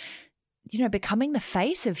then, you know, becoming the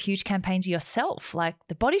face of huge campaigns yourself, like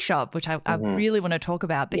the Body Shop, which I really want to talk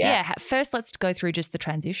about. But first let's go through just the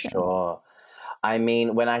transition. Sure. I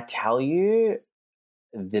mean, when I tell you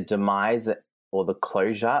the demise or the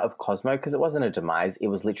closure of Cosmo, because it wasn't a demise, it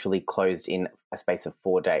was literally closed in a space of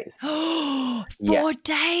 4 days. 4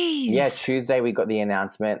 days? Yeah, Tuesday we got the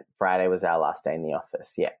announcement. Friday was our last day in the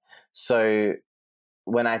office, So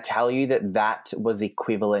when I tell you that was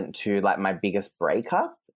equivalent to like my biggest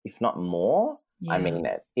breakup, if not more, I mean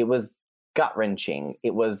it. It was gut-wrenching.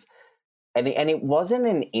 It was... And it wasn't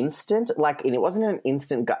an instant,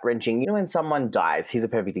 gut-wrenching. You know, when someone dies, here's a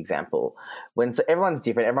perfect example. Everyone's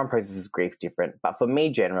different, everyone processes grief different. But for me,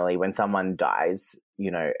 generally, when someone dies,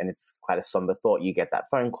 you know, and it's quite a somber thought, you get that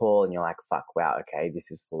phone call and you're like, fuck, wow, okay,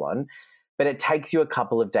 this is full on. But it takes you a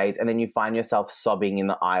couple of days and then you find yourself sobbing in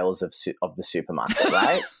the aisles of the supermarket,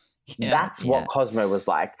 right? That's what Cosmo was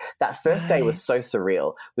like. That first day was so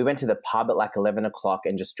surreal. We went to the pub at like 11 o'clock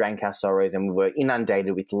and just drank our sorrows, and we were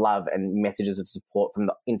inundated with love and messages of support from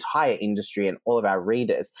the entire industry and all of our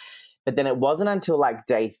readers. But then it wasn't until like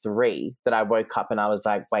day 3 that I woke up and I was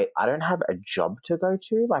like, wait, I don't have a job to go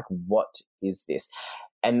to? Like, what is this?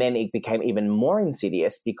 And then it became even more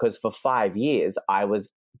insidious because for 5 years I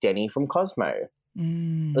was Denny from Cosmo.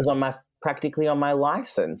 It was practically on my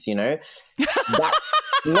license, you know.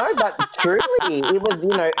 No, but truly, it was,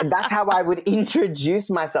 you know, that's how I would introduce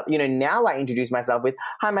myself. You know, now I introduce myself with,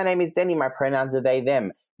 hi, my name is Denny. My pronouns are they,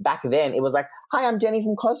 them. Back then, it was like, hi, I'm Denny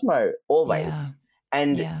from Cosmo, always.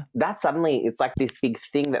 And that suddenly, it's like this big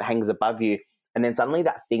thing that hangs above you. And then suddenly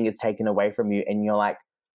that thing is taken away from you and you're like,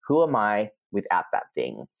 who am I without that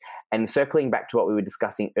thing? And circling back to what we were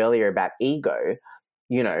discussing earlier about ego,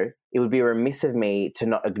 you know, it would be remiss of me to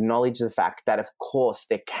not acknowledge the fact that, of course,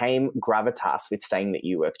 there came gravitas with saying that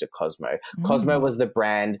you worked at Cosmo. Cosmo was the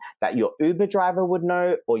brand that your Uber driver would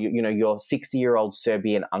know, or, you know, your 60-year-old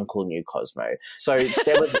Serbian uncle knew Cosmo. So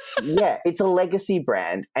there was, it's a legacy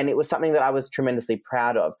brand, and it was something that I was tremendously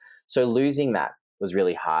proud of. So losing that was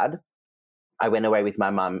really hard. I went away with my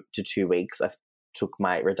mum to 2 weeks. I took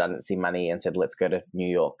my redundancy money and said, let's go to New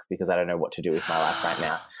York because I don't know what to do with my life right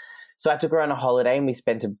now. So I took her on a holiday and we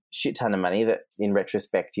spent a shit ton of money that in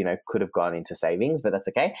retrospect, could have gone into savings, but that's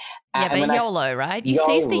okay. Yeah, but YOLO, right? You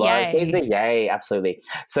seized the yay. Seized the yay, absolutely.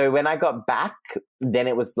 So when I got back, then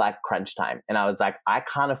it was like crunch time. And I was like, I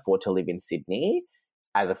can't afford to live in Sydney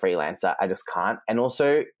as a freelancer. I just can't. And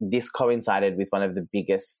also this coincided with one of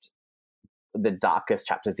the darkest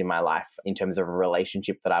chapters in my life in terms of a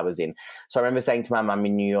relationship that I was in. So I remember saying to my mum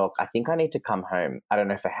in New York, I think I need to come home. I don't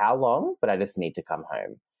know for how long, but I just need to come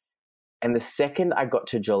home. And the second I got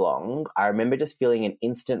to Geelong, I remember just feeling an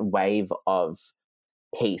instant wave of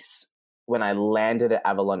peace. When I landed at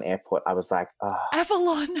Avalon Airport, I was like, oh.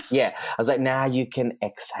 Avalon? Yeah. I was like, now you can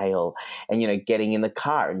exhale. And, getting in the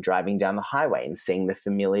car and driving down the highway and seeing the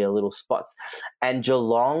familiar little spots. And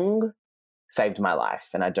Geelong saved my life.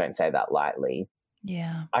 And I don't say that lightly.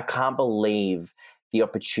 Yeah. I can't believe the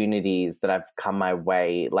opportunities that have come my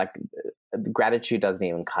way. Like, gratitude doesn't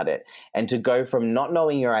even cut it. And to go from not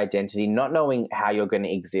knowing your identity, not knowing how you're going to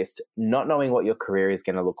exist, not knowing what your career is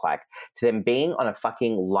going to look like, to then being on a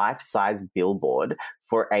fucking life-size billboard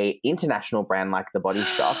for a international brand like The Body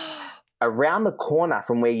Shop around the corner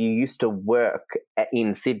from where you used to work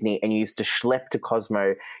in Sydney and you used to schlep to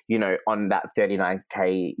Cosmo, on that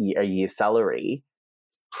 $39K a year salary.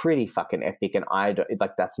 Pretty fucking epic. And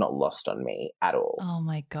that's not lost on me at all. Oh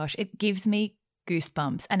my gosh. It gives me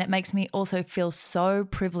goosebumps, and it makes me also feel so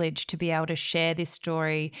privileged to be able to share this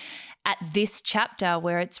story at this chapter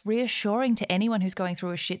where it's reassuring to anyone who's going through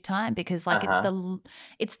a shit time, because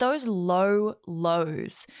it's those low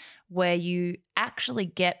lows where you actually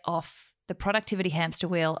get off the productivity hamster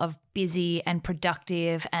wheel of busy and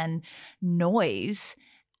productive and noise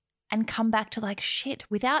and come back to like, shit,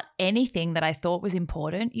 without anything that I thought was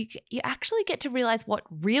important, you actually get to realize what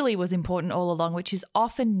really was important all along, which is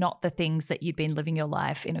often not the things that you'd been living your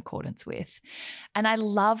life in accordance with. And I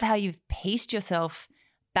love how you've pieced yourself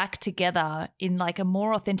back together in like a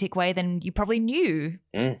more authentic way than you probably knew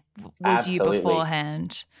was you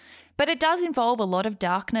beforehand. But it does involve a lot of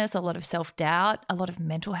darkness, a lot of self-doubt, a lot of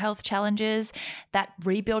mental health challenges. That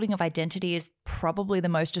rebuilding of identity is probably the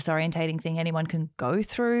most disorientating thing anyone can go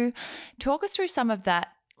through. Talk us through some of that,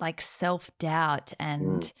 like self-doubt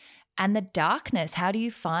and the darkness. How do you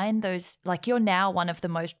find those? Like, you're now one of the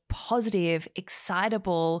most positive,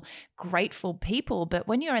 excitable, grateful people, but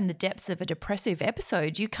when you're in the depths of a depressive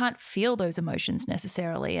episode, you can't feel those emotions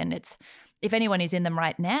necessarily. And if anyone is in them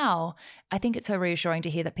right now, I think it's so reassuring to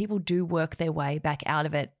hear that people do work their way back out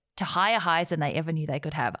of it to higher highs than they ever knew they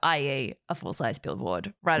could have, i.e. a full-size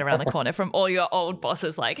billboard right around the corner from all your old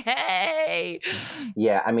bosses like, hey.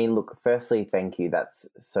 Yeah, I mean, look, firstly, thank you. That's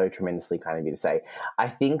so tremendously kind of you to say. I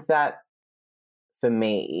think that for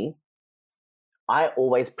me, I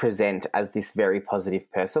always present as this very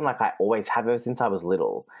positive person, like I always have ever since I was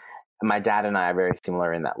little. My dad and I are very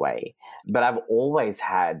similar in that way. But I've always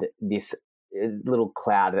had this little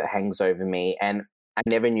cloud that hangs over me, and I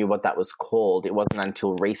never knew what that was called. It wasn't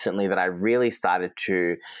until recently that I really started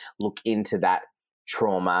to look into that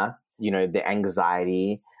trauma, the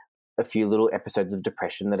anxiety, a few little episodes of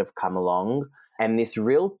depression that have come along, and this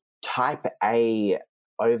real type A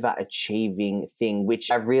overachieving thing,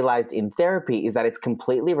 which I've realized in therapy is that it's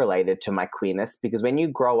completely related to my queerness, because when you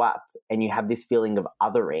grow up and you have this feeling of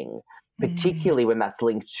othering, particularly when that's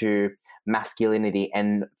linked to masculinity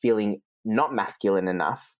and feeling not masculine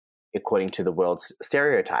enough, according to the world's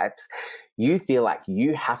stereotypes, you feel like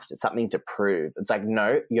you have something to prove. It's like,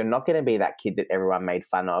 no, you're not going to be that kid that everyone made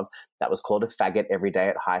fun of, that was called a faggot every day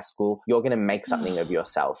at high school. You're going to make something of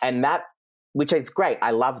yourself. And that, which is great,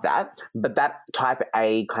 I love that, but that type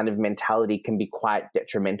A kind of mentality can be quite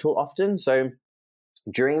detrimental often. So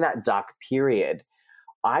during that dark period,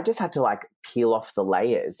 I just had to like peel off the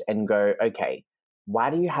layers and go, okay,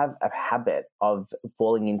 why do you have a habit of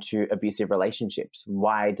falling into abusive relationships?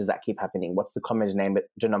 Why does that keep happening? What's the common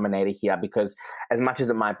denominator here? Because as much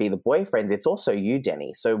as it might be the boyfriends, it's also you,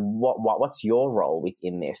 Denny. So what's your role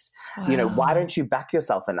within this? Wow. Why don't you back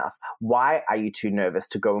yourself enough? Why are you too nervous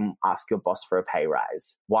to go and ask your boss for a pay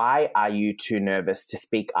rise? Why are you too nervous to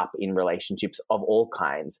speak up in relationships of all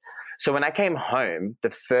kinds? So when I came home,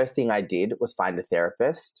 the first thing I did was find a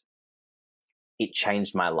therapist. It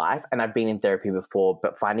changed my life. And I've been in therapy before,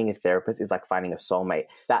 but finding a therapist is like finding a soulmate.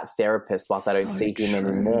 That therapist, whilst I don't see him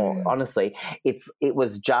anymore, honestly, it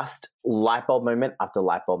was just light bulb moment after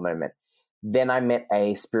light bulb moment. Then I met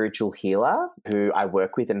a spiritual healer who I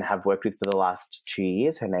work with and have worked with for the last 2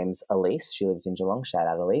 years. Her name's Elise. She lives in Geelong. Shout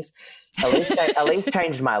out, Elise. Elise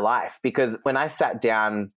changed my life, because when I sat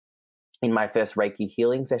down in my first Reiki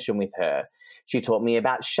healing session with her, she taught me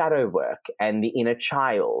about shadow work and the inner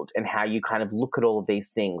child and how you kind of look at all of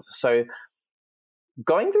these things. So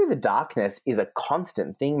going through the darkness is a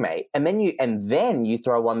constant thing, mate. And then you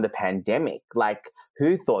throw on the pandemic. Like,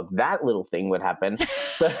 who thought that little thing would happen?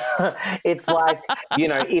 It's like, you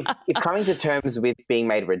know, if coming to terms with being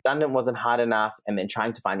made redundant wasn't hard enough, and then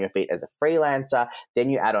trying to find your feet as a freelancer, then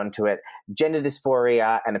you add on to it gender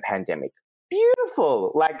dysphoria and a pandemic.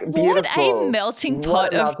 Beautiful. Like, beautiful. What a melting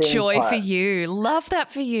pot of joy for you. Love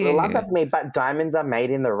that for you. Well, love that for me. But diamonds are made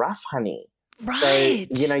in the rough, honey. Right.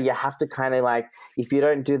 So, you know, you have to kind of like, if you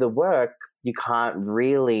don't do the work, you can't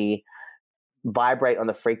really vibrate on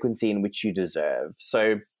the frequency in which you deserve.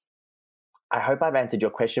 So I hope I've answered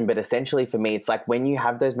your question, but essentially for me, it's like when you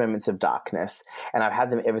have those moments of darkness, and I've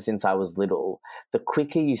had them ever since I was little, the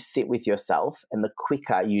quicker you sit with yourself and the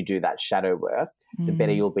quicker you do that shadow work, the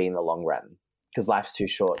better you'll be in the long run, because life's too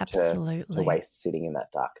short to waste sitting in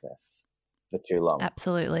that darkness for too long.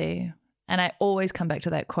 Absolutely. And I always come back to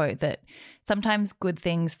that quote that sometimes good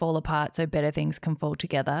things fall apart so better things can fall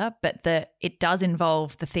together, but that it does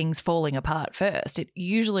involve the things falling apart first. It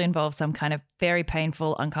usually involves some kind of very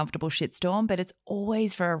painful, uncomfortable shitstorm, but it's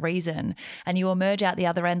always for a reason. And you emerge out the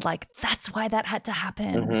other end like, that's why that had to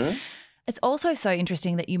happen. Mm-hmm. It's also so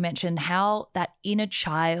interesting that you mentioned how that inner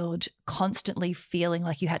child constantly feeling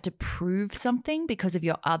like you had to prove something because of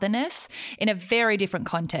your otherness in a very different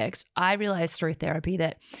context. I realized through therapy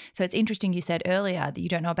that, so it's interesting you said earlier that you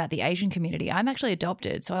don't know about the Asian community. I'm actually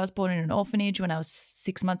adopted. So I was born in an orphanage when I was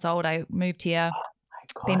 6 months old. I moved here.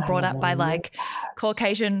 God, been brought up by like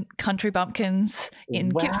Caucasian country bumpkins in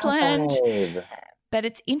Gippsland. But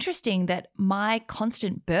it's interesting that my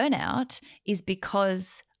constant burnout is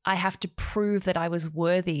because I have to prove that I was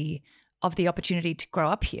worthy of the opportunity to grow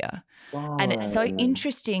up here. And it's so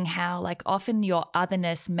interesting how like often your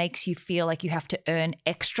otherness makes you feel like you have to earn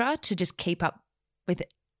extra to just keep up with,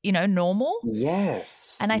 you know, normal.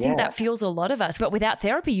 Yes. And I think that fuels a lot of us. But without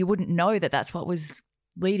therapy, you wouldn't know that that's what was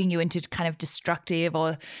leading you into kind of destructive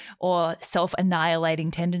or self-annihilating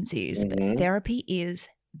tendencies. But therapy is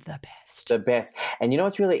the best. The best. And you know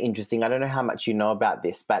what's really interesting? I don't know how much you know about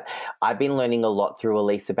this, but I've been learning a lot through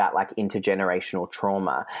Elise about like intergenerational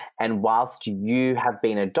trauma. And whilst you have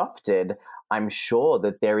been adopted, I'm sure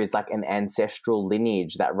that there is like an ancestral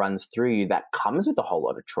lineage that runs through you that comes with a whole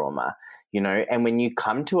lot of trauma, you know. And when you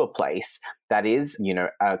come to a place that is, you know,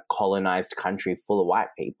 a colonized country full of white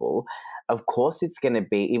people, of course it's going to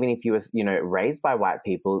be, even if you were, you know, raised by white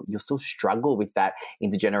people, you'll still struggle with that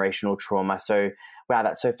intergenerational trauma. So wow,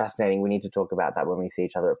 that's so fascinating. We need to talk about that when we see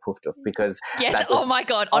each other at Poof Doof, because yes, oh my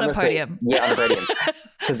God, honestly, on a podium. Yeah, on a podium.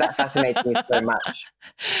 Because that fascinates me so much.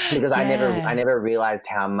 Because I never realized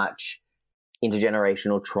how much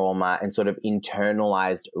intergenerational trauma and sort of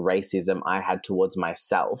internalized racism I had towards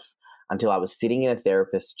myself until I was sitting in a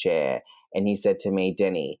therapist's chair and he said to me,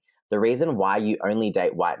 Denny, the reason why you only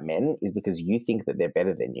date white men is because you think that they're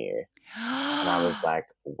better than you. And I was like,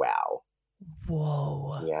 wow.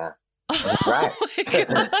 Whoa. Yeah. Right.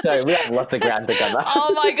 Oh so we have lots of ground to cover.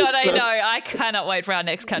 Oh my God, I know. I cannot wait for our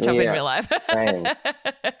next catch up in real life.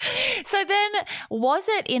 So then was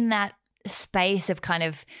it in that space of kind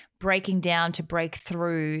of breaking down to break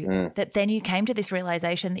through that then you came to this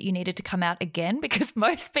realization that you needed to come out again? Because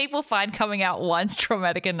most people find coming out once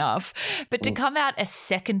traumatic enough, but to come out a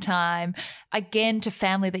second time, again, to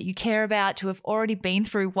family that you care about, to have already been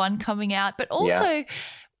through one coming out, but also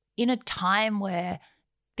in a time where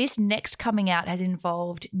this next coming out has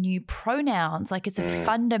involved new pronouns. Like it's a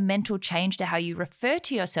fundamental change to how you refer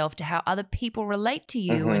to yourself, to how other people relate to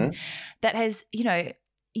you. And that has, you know,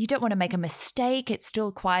 you don't want to make a mistake. It's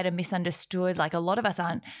still quite a misunderstood. Like a lot of us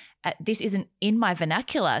aren't, this isn't in my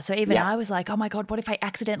vernacular. So even I was like, oh my God, what if I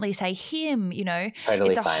accidentally say him? You know, totally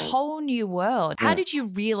it's a fine. whole new world. How did you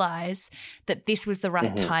realize that this was the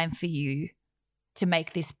right time for you to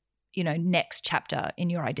make this, you know, next chapter in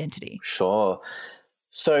your identity? Sure.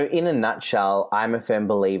 So in a nutshell, I'm a firm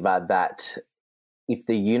believer that if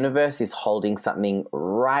the universe is holding something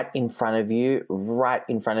right in front of you, right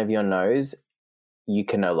in front of your nose, you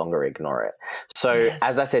can no longer ignore it. So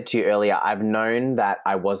as I said to you earlier, I've known that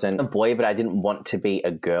I wasn't a boy, but I didn't want to be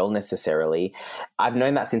a girl necessarily. I've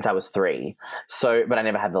known that since I was 3. So, but I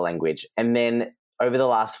never had the language. And then over the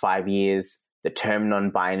last 5 years, the term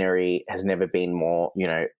non-binary has never been more, you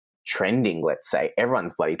know, trending, let's say.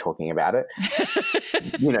 Everyone's bloody talking about it.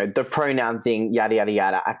 You know, the pronoun thing, yada, yada,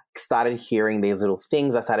 yada. I started hearing these little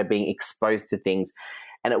things. I started being exposed to things.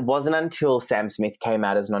 And it wasn't until Sam Smith came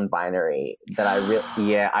out as non-binary that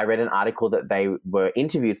I read an article that they were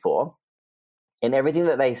interviewed for. And everything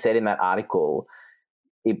that they said in that article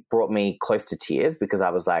it brought me close to tears because I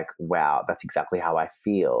was like, wow, that's exactly how I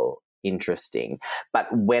feel. Interesting. But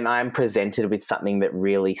when I'm presented with something that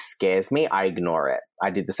really scares me, I ignore it. I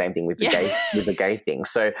did the same thing with the gay thing.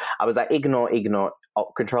 So I was like, ignore,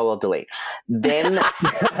 control or delete. Then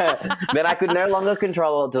then I could no longer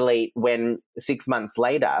control or delete when 6 months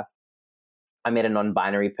later I met a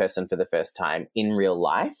non-binary person for the first time in real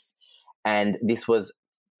life. And this was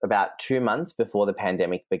about 2 months before the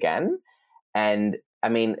pandemic began. And I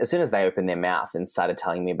mean, as soon as they opened their mouth and started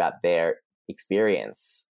telling me about their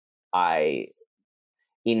experience, I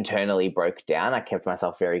internally broke down. I kept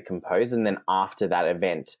myself very composed. And then after that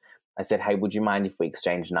event, I said, hey, would you mind if we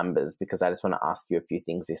exchange numbers? Because I just want to ask you a few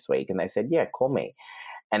things this week. And they said, yeah, call me.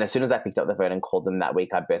 And as soon as I picked up the phone and called them that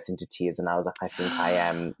week, I burst into tears and I was like, I think I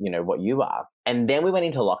am, what you are. And then we went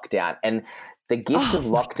into lockdown, and the gift of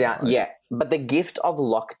lockdown, but the gift of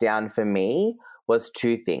lockdown for me was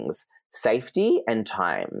two things: safety and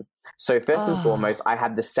time. So first and foremost, I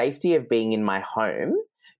had the safety of being in my home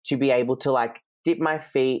to be able to like dip my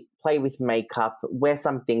feet, play with makeup, wear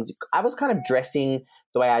some things. I was kind of dressing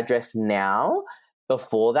the way I dress now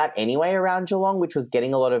before that anyway around Geelong, which was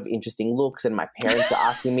getting a lot of interesting looks, and my parents were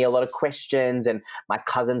asking me a lot of questions, and my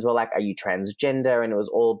cousins were like, are you transgender? And it was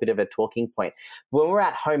all a bit of a talking point. When we were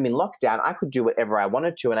at home in lockdown, I could do whatever I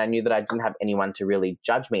wanted to, and I knew that I didn't have anyone to really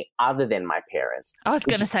judge me other than my parents. I was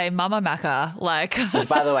going to say Mama Macca, like. Which,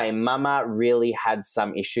 by the way, Mama really had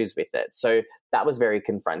some issues with it. So that was very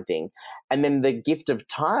confronting. And then the gift of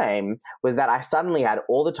time was that I suddenly had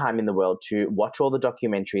all the time in the world to watch all the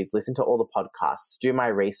documentaries, listen to all the podcasts, do my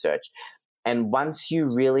research. And once you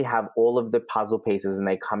really have all of the puzzle pieces and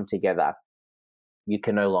they come together, you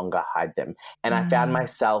can no longer hide them. And I found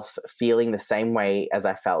myself feeling the same way as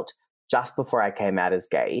I felt just before I came out as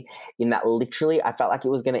gay, in that literally I felt like it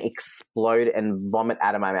was going to explode and vomit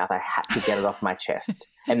out of my mouth. I had to get it off my chest.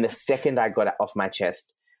 And the second I got it off my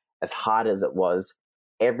chest, as hard as it was,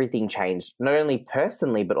 everything changed, not only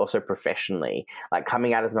personally, but also professionally. Like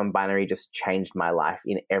coming out as non-binary just changed my life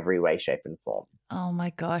in every way, shape and form. Oh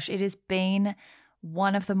my gosh. It has been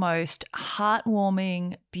one of the most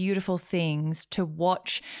heartwarming, beautiful things to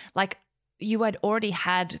watch. Like, you had already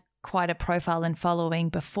had quite a profile and following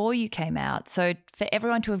before you came out. So for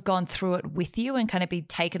everyone to have gone through it with you and kind of be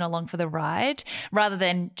taken along for the ride, rather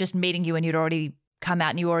than just meeting you and you'd already come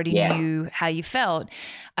out and you already knew how you felt.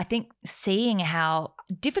 I think seeing how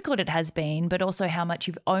difficult it has been, but also how much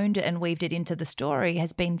you've owned it and weaved it into the story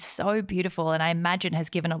has been so beautiful, and I imagine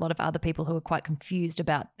has given a lot of other people who are quite confused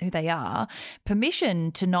about who they are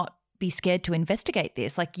permission to not be scared to investigate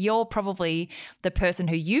this. Like, you're probably the person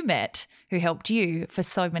who you met who helped you for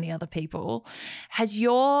so many other people. Has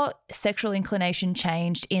your sexual inclination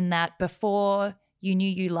changed in that before you knew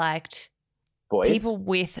you liked boys? People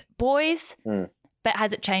with boys? But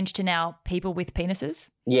has it changed to now people with penises?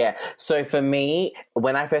 Yeah. So for me,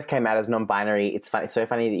 when I first came out as non-binary, it's so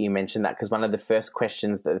funny that you mentioned that, because one of the first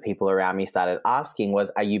questions that the people around me started asking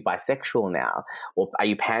was, are you bisexual now? Or are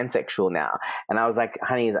you pansexual now? And I was like,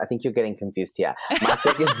 honeys, I think you're getting confused here. I'm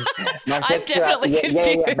definitely confused.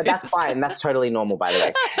 Yeah, but that's fine. That's totally normal, by the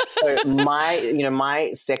way. So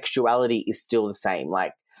my sexuality is still the same.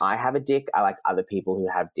 Like, I have a dick. I like other people who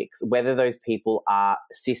have dicks, whether those people are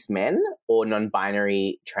cis men or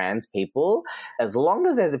non-binary trans people. As long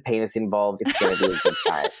as there's a penis involved, it's going to be a good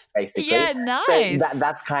time, basically. Yeah, nice. So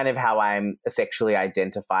that's kind of how I'm sexually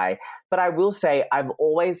identify. But I will say I've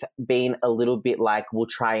always been a little bit like, we'll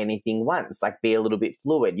try anything once, like be a little bit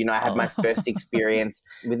fluid. I had my first experience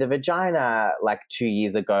with a vagina like 2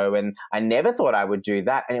 years ago, and I never thought I would do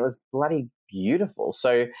that. And it was bloody beautiful.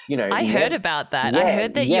 So, I heard about that. I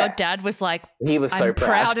heard that your dad was like, he was so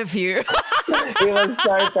proud of you. He was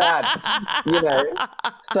so proud,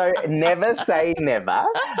 So never say never,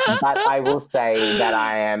 but I will say that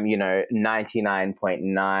I am,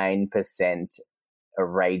 99.9% a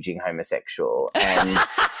raging homosexual. And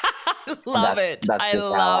love it. I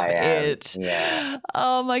love it. Yeah.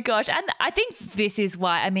 Oh my gosh. And I think this is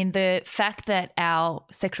why, the fact that our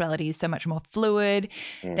sexuality is so much more fluid,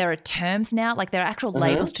 there are terms now, like there are actual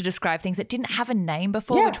labels to describe things that didn't have a name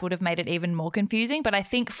before, which would have made it even more confusing. But I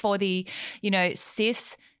think for the,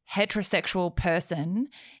 cis heterosexual person,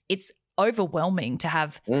 it's overwhelming to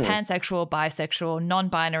have pansexual, bisexual,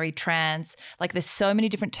 non-binary, trans. Like, there's so many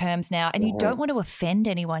different terms now, and you don't want to offend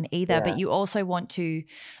anyone either, but you also want to,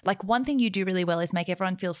 like, one thing you do really well is make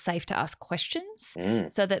everyone feel safe to ask questions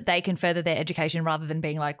so that they can further their education, rather than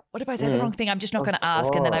being like, what if I say the wrong thing? I'm just not going to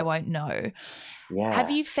ask and then I won't know. Yeah.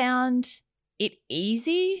 Have you found it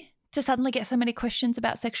easy to suddenly get so many questions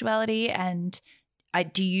about sexuality? And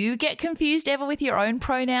do you get confused ever with your own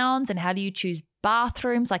pronouns, and how do you choose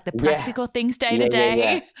bathrooms, like the practical things day to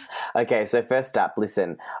day? Okay, so first up,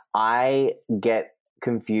 listen, I get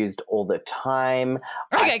confused all the time.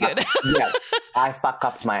 Okay, good. I fuck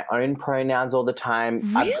up my own pronouns all the time.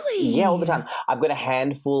 Really? All the time. I've got a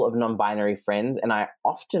handful of non-binary friends, and I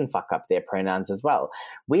often fuck up their pronouns as well.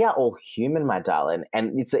 We are all human, my darling,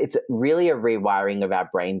 and it's really a rewiring of our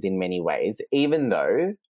brains in many ways, even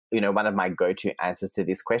though, you know, one of my go-to answers to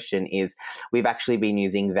this question is we've actually been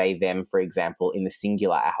using they, them, for example, in the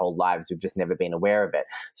singular our whole lives. We've just never been aware of it.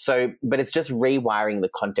 So, but it's just rewiring the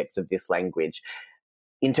context of this language.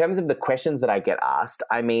 In terms of the questions that I get asked,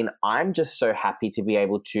 I mean, I'm just so happy to be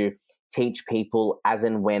able to teach people as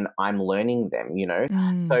and when I'm learning them, you know?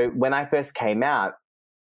 So when I first came out,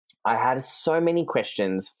 I had so many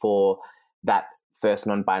questions for that first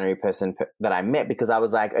non-binary person that I met, because I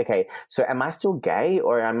was like, okay, so am I still gay,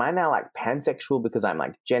 or am I now like pansexual because I'm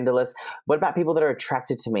like genderless? What about people that are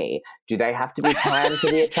attracted to me? Do they have to be pan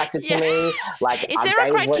to be attracted to me? Like, is there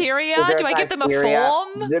a criteria? Do I give them a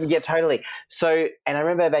form? Yeah, totally. So, and I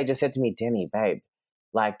remember they just said to me, Denny, babe,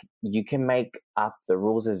 like, you can make up the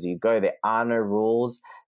rules as you go. There are no rules.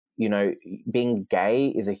 You know, being gay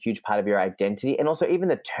is a huge part of your identity. And also even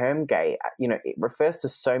the term gay, you know, it refers to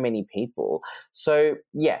so many people. So,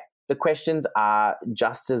 yeah, the questions are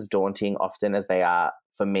just as daunting often as they are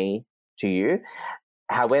for me to you.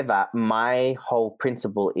 However, my whole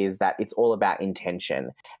principle is that it's all about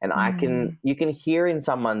intention. And you can hear in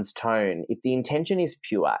someone's tone if the intention is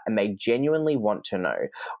pure and they genuinely want to know,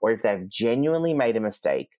 or if they've genuinely made a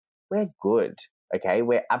mistake, we're good. Okay,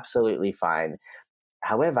 we're absolutely fine.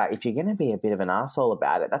 However, if you're going to be a bit of an asshole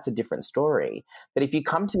about it, that's a different story. But if you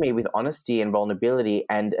come to me with honesty and vulnerability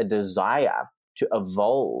and a desire to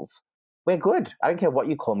evolve, we're good. I don't care what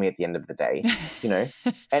you call me at the end of the day, you know.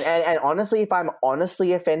 And honestly, if I'm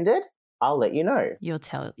honestly offended, I'll let you know. You'll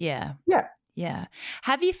tell, yeah. Yeah. Yeah.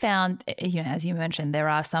 Have you found, you know, as you mentioned, there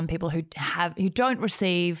are some people who don't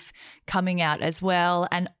receive coming out as well.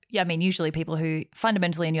 And I mean, usually people who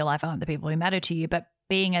fundamentally in your life aren't the people who matter to you, but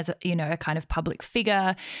being as, you know, a kind of public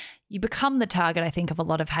figure, you become the target, I think, of a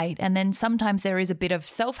lot of hate. And then sometimes there is a bit of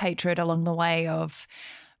self-hatred along the way of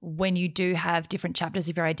when you do have different chapters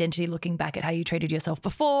of your identity, looking back at how you treated yourself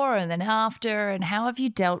before and then after, and how have you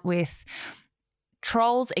dealt with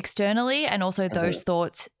trolls externally and also those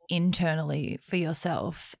thoughts internally for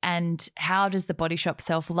yourself? And how does the Body Shop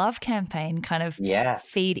self-love campaign kind of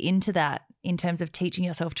feed into that in terms of teaching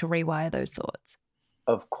yourself to rewire those thoughts?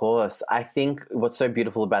 Of course. I think what's so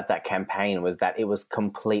beautiful about that campaign was that it was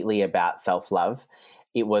completely about self-love.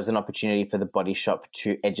 It was an opportunity for the Body Shop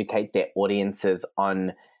to educate their audiences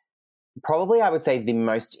on probably, I would say, the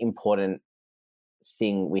most important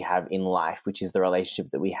thing we have in life, which is the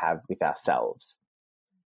relationship that we have with ourselves.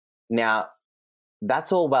 Now,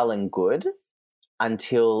 that's all well and good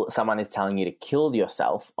until someone is telling you to kill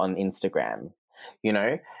yourself on Instagram, you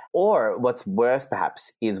know? Or what's worse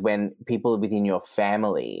perhaps is when people within your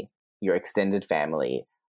family, your extended family,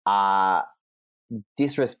 are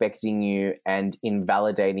disrespecting you and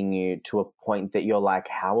invalidating you to a point that you're like,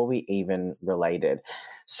 how are we even related?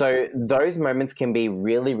 So those moments can be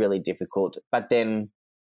really, really difficult. But then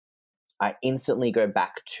I instantly go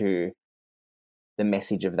back to the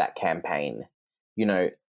message of that campaign. You know,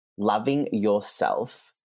 loving yourself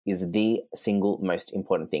is the single most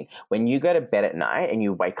important thing. When you go to bed at night and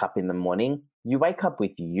you wake up in the morning, you wake up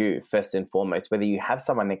with you first and foremost. Whether you have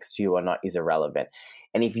someone next to you or not is irrelevant.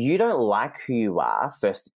 And if you don't like who you are,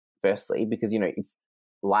 firstly, because, you know, it's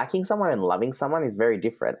liking someone and loving someone is very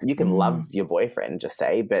different. You can love your boyfriend, just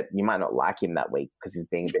say, but you might not like him that week because he's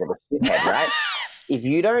being a bit of a shithead, right? If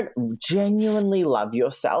you don't genuinely love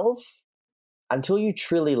yourself, until you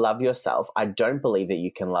truly love yourself, I don't believe that you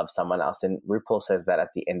can love someone else. And RuPaul says that at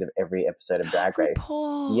the end of every episode of Drag Race.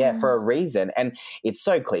 RuPaul. Yeah, for a reason. And it's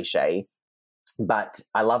so cliche, but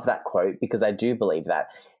I love that quote because I do believe that.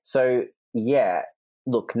 So, yeah,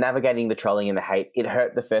 look, navigating the trolling and the hate, it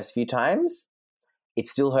hurt the first few times. It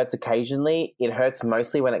still hurts occasionally. It hurts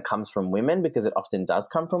mostly when it comes from women because it often does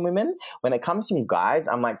come from women. When it comes from guys,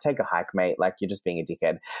 I'm like, take a hike, mate. Like, you're just being a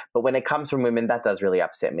dickhead. But when it comes from women, that does really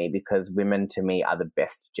upset me because women to me are the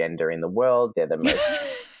best gender in the world. They're the most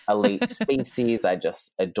elite species. I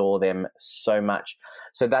just adore them so much.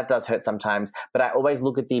 So that does hurt sometimes. But I always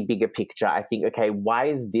look at the bigger picture. I think, okay, why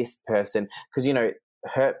is this person? Because, you know,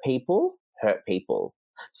 hurt people hurt people.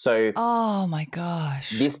 So, oh my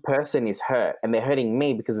gosh, this person is hurt and they're hurting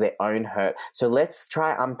me because of their own hurt. So let's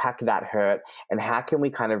try unpack that hurt and how can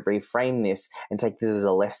we kind of reframe this and take this as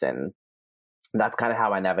a lesson that's kind of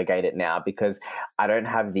how I navigate it now, because I don't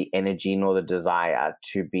have the energy nor the desire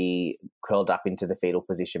to be curled up into the fetal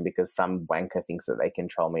position because some wanker thinks that they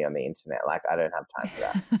control me on the internet. Like, I don't have time for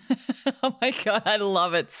that. Oh my God, I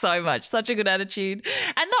love it so much. Such a good attitude.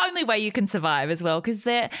 And the only way you can survive as well, because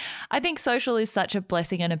I think social is such a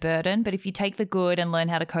blessing and a burden, but if you take the good and learn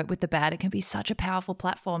how to cope with the bad, it can be such a powerful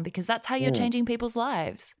platform, because that's how you're changing people's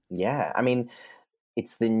lives. Yeah. I mean,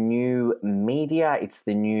 it's the new media. It's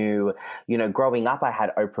the new, growing up, I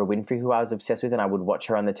had Oprah Winfrey, who I was obsessed with, and I would watch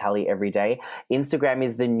her on the telly every day. Instagram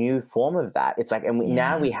is the new form of that. It's like,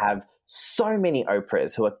 now we have so many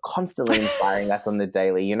Oprahs who are constantly inspiring us on the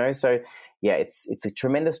daily, So yeah, it's a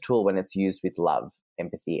tremendous tool when it's used with love,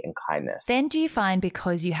 empathy, and kindness. Then do you find,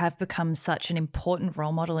 because you have become such an important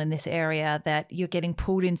role model in this area, that you're getting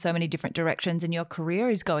pulled in so many different directions and your career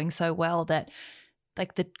is going so well that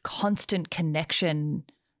like the constant connection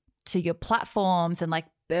to your platforms and like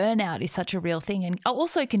burnout is such a real thing? And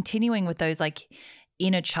also continuing with those like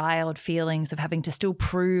inner child feelings of having to still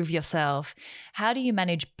prove yourself. How do you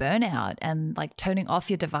manage burnout and like turning off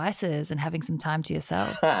your devices and having some time to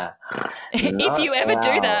yourself? If you ever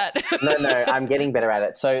do that. No, I'm getting better at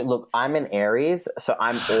it. So look, I'm an Aries, so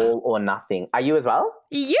I'm all or nothing. Are you as well?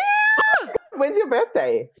 Yeah. When's your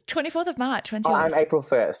birthday? 24th of March. When's yours? I'm April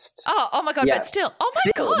 1st. Oh my God, but still. Oh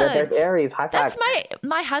my God. They're both Aries. High five. That's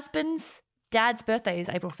my husband's dad's birthday is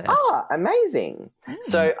April 1st. Oh, amazing.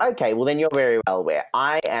 So, okay, well then you're very well aware.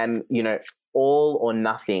 I am, all or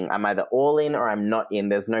nothing. I'm either all in or I'm not in.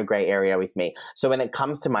 There's no gray area with me. So when it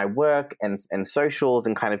comes to my work and socials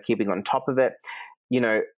and kind of keeping on top of it,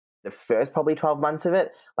 the first probably 12 months of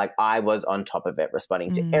it, like I was on top of it,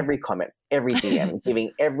 responding to every comment, every DM,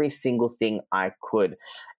 giving every single thing I could.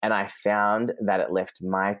 And I found that it left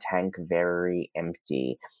my tank very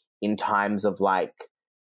empty in times of like,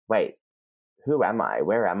 wait, who am I?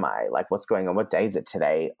 Where am I? Like, what's going on? What day is it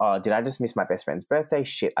today? Oh, did I just miss my best friend's birthday?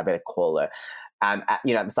 Shit, I better call her. At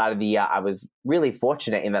the start of the year, I was really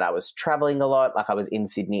fortunate in that I was traveling a lot. Like I was in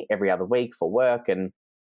Sydney every other week for work, and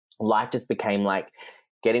life just became like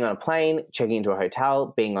getting on a plane, checking into a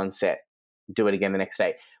hotel, being on set, do it again the next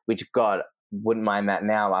day, which God, wouldn't mind that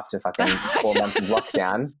now after fucking 4 months of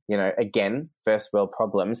lockdown, again, first world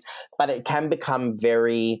problems. But it can become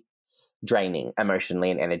very draining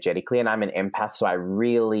emotionally and energetically, and I'm an empath, so I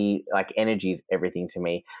really like energy is everything to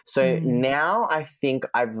me. So now I think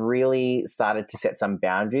I've really started to set some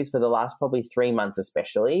boundaries for the last probably 3 months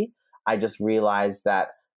especially. I just realized that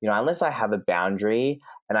unless I have a boundary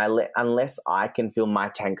and unless I can fill my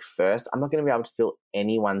tank first, I'm not going to be able to fill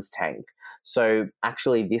anyone's tank. So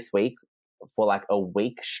actually this week, for like a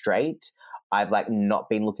week straight, I've like not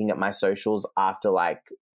been looking at my socials after like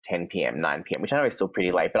 10 p.m., 9 p.m., which I know is still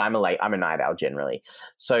pretty late, but I'm a night owl generally.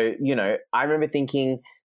 So, I remember thinking,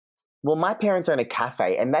 well, my parents own a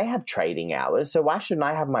cafe and they have trading hours, so why shouldn't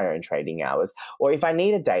I have my own trading hours? Or if I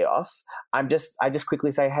need a day off, I just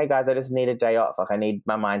quickly say, hey guys, I just need a day off. Like I need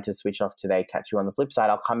my mind to switch off today, catch you on the flip side.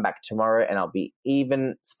 I'll come back tomorrow and I'll be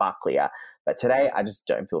even sparklier. But today I just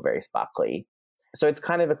don't feel very sparkly. So it's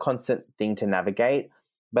kind of a constant thing to navigate.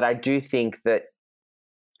 But I do think that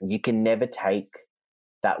you can never take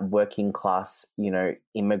that working class,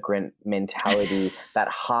 immigrant mentality, that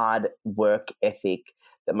hard work ethic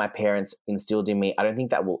that my parents instilled in me. I don't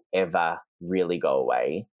think that will ever really go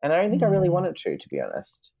away. And I don't think I really want it to be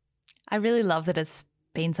honest. I really love that it's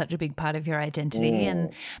been such a big part of your identity.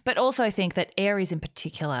 But also I think that Aries in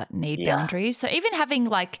particular need boundaries. So even having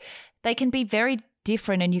they can be very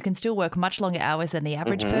different and you can still work much longer hours than the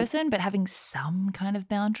average person, but having some kind of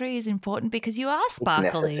boundary is important because you are sparkly.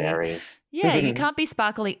 It's necessary. Yeah, you can't be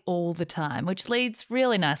sparkly all the time, which leads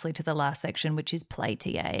really nicely to the last section, which is play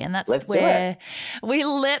TA. And that's where we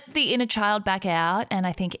let the inner child back out. And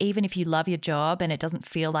I think even if you love your job and it doesn't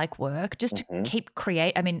feel like work, just to keep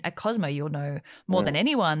I mean, at Cosmo, you'll know more than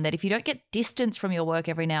anyone that if you don't get distance from your work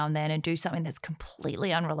every now and then and do something that's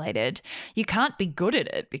completely unrelated, you can't be good at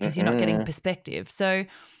it because you're not getting perspective. So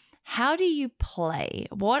how do you play?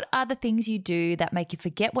 What are the things you do that make you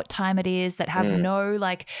forget what time it is, that have no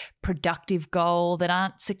productive goal, that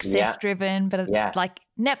aren't success driven, but like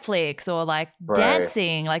Netflix or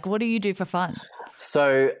dancing? Like what do you do for fun?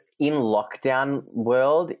 So in lockdown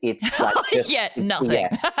world, it's like nothing. Yeah.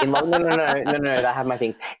 No, I have my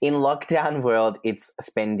things. In lockdown world, it's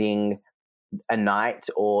spending a night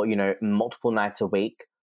or, multiple nights a week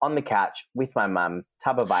on the couch with my mum,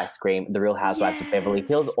 tub of ice cream, The Real Housewives of Beverly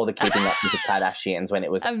Hills, or the Keeping Up with the Kardashians when it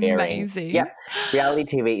was airing. Amazing. Yeah. Reality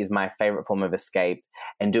TV is my favorite form of escape,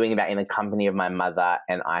 and doing that in the company of my mother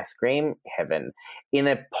and ice cream, heaven. In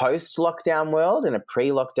a post-lockdown world, in a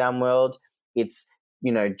pre-lockdown world, it's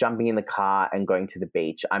jumping in the car and going to the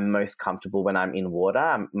beach. I'm most comfortable when I'm in water.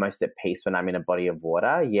 I'm most at peace when I'm in a body of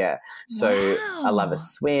water. Yeah. So I love a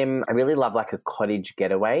swim. I really love like a cottage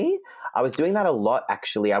getaway. I was doing that a lot,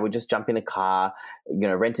 actually. I would just jump in a car,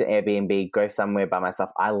 rent an Airbnb, go somewhere by myself.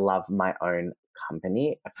 I love my own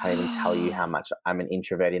company. I can't even tell you how much I'm an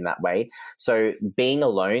introvert in that way. So being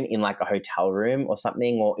alone in like a hotel room or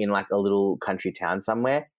something, or in like a little country town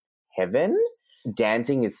somewhere, heaven.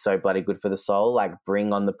 Dancing is so bloody good for the soul. Like,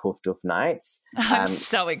 bring on the poof doof nights. I'm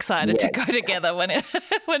so excited to go together when it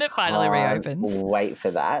finally reopens. Wait for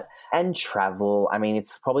that. And travel. I mean,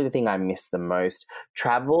 it's probably the thing I miss the most.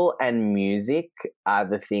 Travel and music are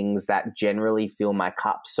the things that generally fill my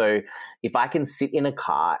cup. So if I can sit in a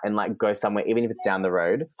car and like go somewhere, even if it's down the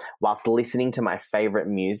road, whilst listening to my favorite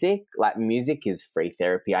music, like music is free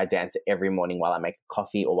therapy. I dance every morning while I make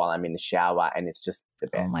coffee or while I'm in the shower, and it's just the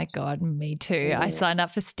best. Oh my God, me too. I signed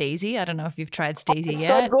up for Steezy. I don't know if you've tried Steezy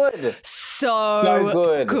yet. So good.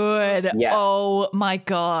 So good. Yeah. Oh my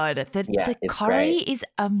God. The curry is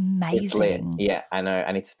amazing. It's lit. Yeah, I know.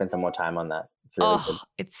 I need to spend some more time on that. It's really good.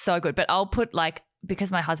 It's so good. But I'll put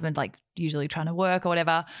because my husband's like usually trying to work or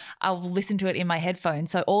whatever, I'll listen to it in my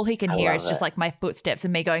headphones. So all he can hear is just like my footsteps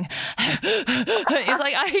and me going, he's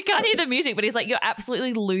like, I can't hear the music, but he's like, you're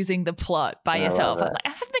absolutely losing the plot by yourself. I'm like,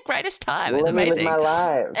 I'm having the greatest time. It's amazing. My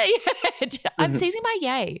life. I'm seizing my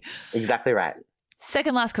yay. Exactly right.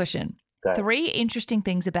 Second last question. Go. 3 interesting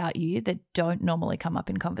things about you that don't normally come up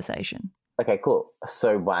in conversation. Okay, cool.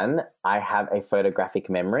 So 1, I have a photographic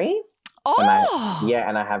memory. Oh!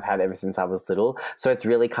 And I have had ever since I was little. So it's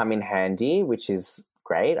really come in handy, which is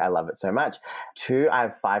great. I love it so much. 2, I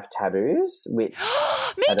have 5 tattoos. Which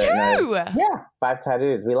Me too! Yeah, 5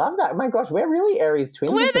 tattoos. We love that. Oh my gosh, we're really Aries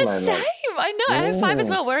twins We're at the the moment. Same. I know. I have 5 as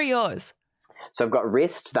well. Where are yours? So I've got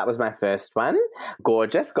wrist. That was my first one.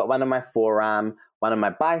 Gorgeous. Got one on my forearm, one on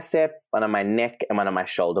my bicep, one on my neck, and one on my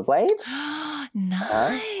shoulder blade.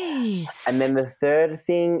 Nice. And then the third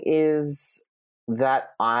thing is that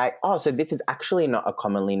so this is actually not a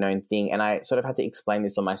commonly known thing, and I sort of had to explain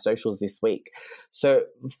this on my socials this week. So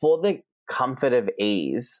for the comfort of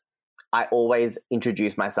ease, I always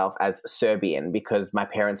introduce myself as Serbian because my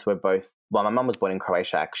parents were both, my mum was born in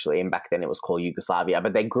Croatia actually, and back then it was called Yugoslavia,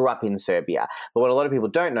 but they grew up in Serbia. But what a lot of people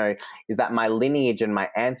don't know is that my lineage and my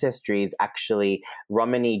ancestry is actually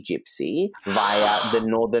Romani Gypsy via the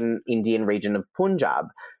northern Indian region of Punjab.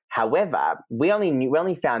 However, we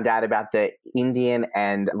only found out about the Indian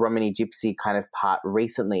and Romani Gypsy kind of part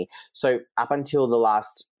recently. So up until the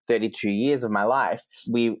last 32 years of my life,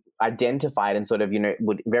 we identified and sort of,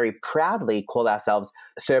 would very proudly call ourselves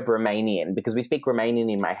Serb-Romanian because we speak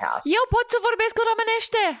Romanian in my house. Eu pot să vorbesc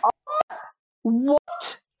românește.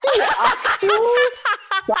 What?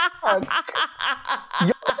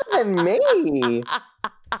 You're better than me.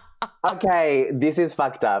 Okay, this is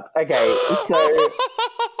fucked up. Okay, so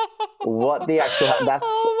what the actual... That's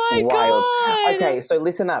wild. God. Okay, so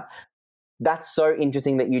listen up. That's so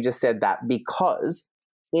interesting that you just said that because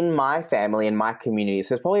in my family and my community, so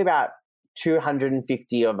there's probably about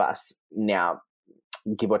 250 of us now,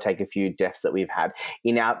 give or take a few deaths that we've had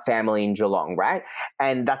in our family in Geelong, right?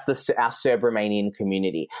 And that's our Serb-Romanian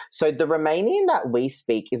community. So the Romanian that we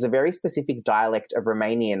speak is a very specific dialect of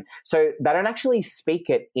Romanian. So they don't actually speak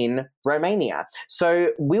it in Romania.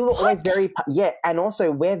 So we were always and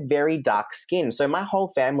also we're very dark skinned. So my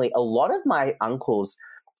whole family, a lot of my uncles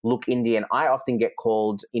look Indian. I often get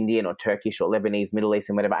called Indian or Turkish or Lebanese, Middle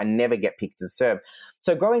Eastern, whatever. I never get picked as Serb.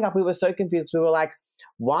 So growing up, we were so confused. We were like,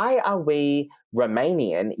 why are we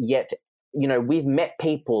Romanian, yet, we've met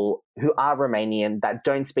people who are Romanian that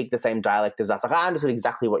don't speak the same dialect as us. Like, I understood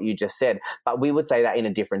exactly what you just said, but we would say that in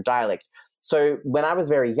a different dialect. So when I was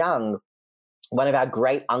very young, one of our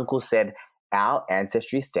great uncles said, our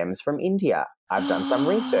ancestry stems from India. I've done some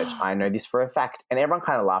research. I know this for a fact. And everyone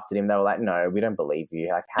kind of laughed at him. They were like, no, we don't believe you.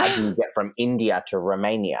 Like, how do you get from India to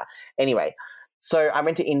Romania? Anyway, so I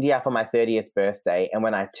went to India for my 30th birthday. And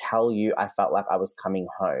when I tell you, I felt like I was coming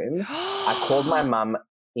home. I called my mum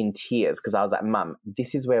in tears because I was like, Mum,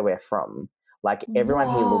 this is where we're from. Like, everyone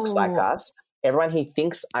here looks like us. Everyone here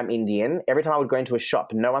thinks I'm Indian. Every time I would go into a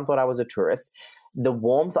shop, no one thought I was a tourist. The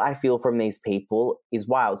warmth I feel from these people is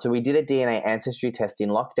wild. So we did a DNA ancestry test in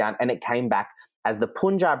lockdown and it came back as the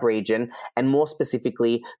Punjab region, and more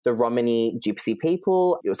specifically the Romani Gypsy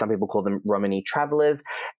people. Some people call them Romani travelers.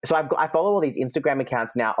 So I follow all these Instagram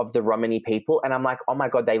accounts now of the Romani people, and I'm like, oh my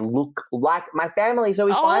God, they look like my family. So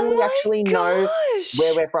we finally actually know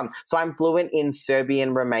where we're from. So I'm fluent in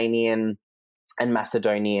Serbian, Romanian, and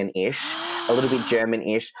Macedonian-ish, a little bit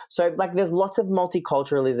German-ish. So like there's lots of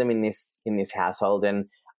multiculturalism in this household, and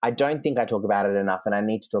I don't think I talk about it enough, and I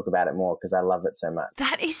need to talk about it more because I love it so much.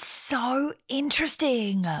 That is so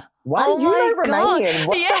interesting. Why Oh you know my God. Romanian?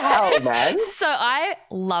 What the hell, man? So I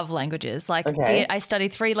love languages. Like Okay. I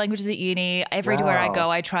studied 3 languages at uni. Everywhere I Wow. go,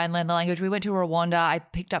 I try and learn the language. We went to Rwanda. I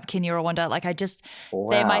picked up Kenya, Rwanda. Like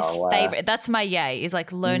they're my Wow. favorite. That's my yay, is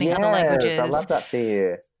like learning other languages. I love that for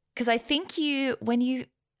you. Because I think when you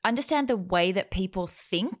understand the way that people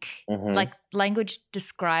think, Mhm. like language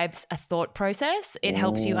describes a thought process. It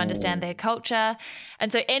helps you understand their culture.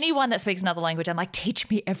 And so anyone that speaks another language, I'm like, teach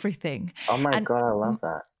me everything. Oh my And God, I love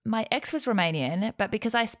that. My ex was Romanian, but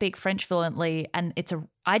because I speak French fluently and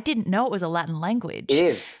I didn't know it was a Latin language. It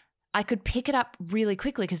is. I could pick it up really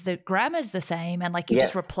quickly because the grammar's the same and like you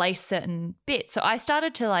just Yes. replace certain bits. So I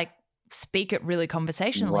started to like speak it really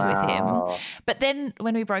conversationally with him. Wow. But then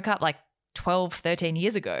when we broke up like 12, 13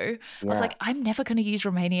 years ago, I was Yeah. like, I'm never going to use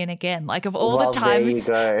Romanian again. Like of all Well, the times.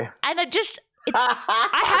 there you go. And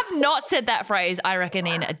I have not said that phrase, I reckon,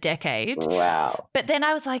 in a decade. Wow. But then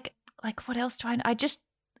I was like, what else do I just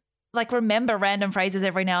like remember random phrases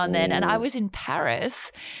every now and then. And I was in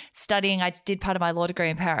Paris studying. I did part of my law degree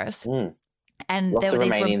in Paris. And Lots there of were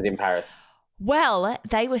these Romanians in Paris. Well,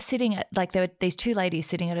 they were sitting at there were these 2 ladies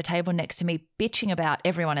sitting at a table next to me bitching about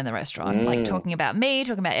everyone in the restaurant, like talking about me,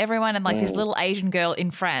 talking about everyone. And like this little Asian girl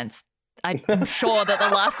in France, I'm sure that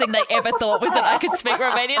the last thing they ever thought was that I could speak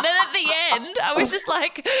Romanian. And then at the end, I was just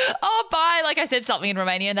like, oh, bye. Like I said something in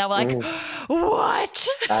Romanian and they were like, what?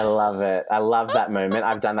 I love it. I love that moment.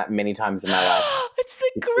 I've done that many times in my life. It's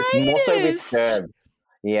the greatest. More so with Serb.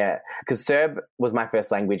 Yeah, because Serb was my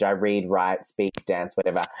first language. I read, write, speak, dance,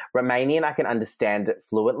 whatever. Romanian, I can understand it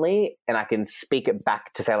fluently and I can speak it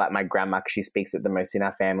back to say like my grandma, because she speaks it the most in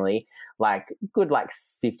our family, like good like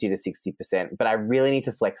 50 to 60%. But I really need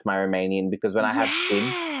to flex my Romanian because when I have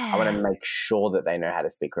kids, I want to make sure that they know how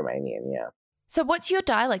to speak Romanian, yeah. So what's your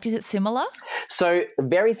dialect? Is it similar? So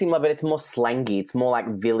very similar, but it's more slangy. It's more like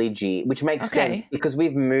villagey, which makes sense because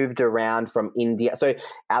we've moved around from India. So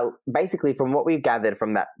basically from what we've gathered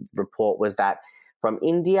from that report was that from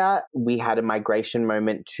India, we had a migration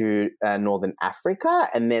moment to Northern Africa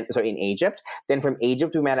and then, so in Egypt. Then from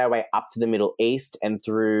Egypt, we made our way up to the Middle East and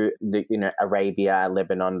through the, Arabia,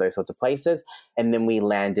 Lebanon, those sorts of places. And then we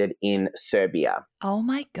landed in Serbia. Oh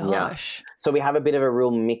my gosh. Yeah. So we have a bit of a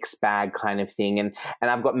real mixed bag kind of thing. And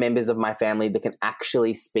I've got members of my family that can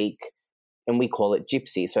actually speak, and we call it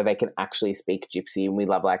gypsy. So they can actually speak gypsy, and we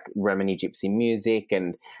love like Romani gypsy music.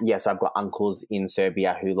 And yeah, so I've got uncles in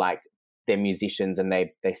Serbia who like, they're musicians and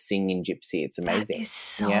they sing in gypsy. It's amazing. That is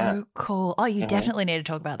so cool. Oh, you definitely need to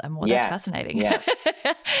talk about that more. That's fascinating. Yeah.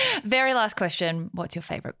 Very last question. What's your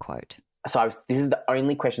favorite quote? So this is the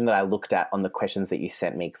only question that I looked at on the questions that you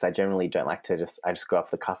sent me, because I generally don't like to I just go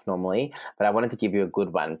off the cuff normally, but I wanted to give you a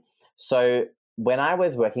good one. So when I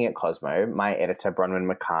was working at Cosmo, my editor, Bronwyn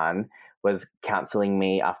McCann, was counseling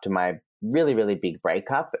me after my really, really big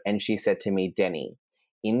breakup. And she said to me, Denny,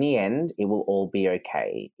 in the end, it will all be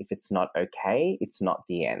okay. If it's not okay, it's not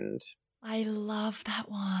the end. I love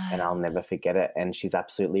that one. And I'll never forget it. And she's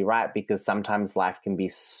absolutely right, because sometimes life can be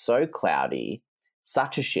so cloudy,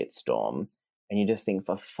 such a shitstorm, and you just think,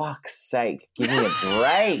 for fuck's sake, give me a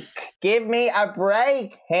break. Give me a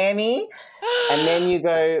break, Hanny. And then you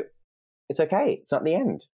go, it's okay. It's not the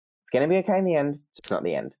end. It's going to be okay in the end. It's not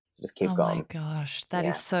the end. Just keep going. Oh my gosh, that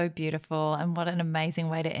is so beautiful, and what an amazing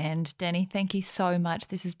way to end. Denny, thank you so much.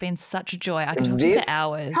 This has been such a joy. I could talk to you for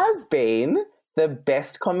hours. This has been the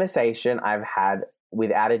best conversation I've had,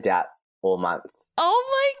 without a doubt, all month.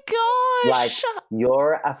 Oh my gosh. Like,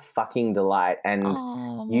 you're a fucking delight, and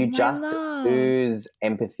you just ooze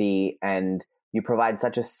empathy, and you provide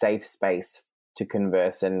such a safe space to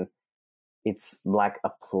converse, and it's like a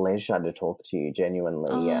pleasure to talk to you, genuinely.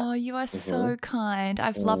 Oh, you are so kind.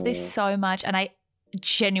 I've loved this so much, and I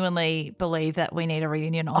genuinely believe that we need a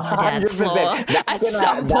reunion on my dad's floor at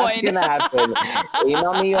some point. That's going to happen.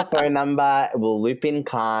 Email me your phone number. We'll loop in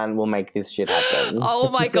Khan. We'll make this shit happen. Oh,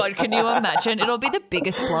 my God. Can you imagine? It'll be the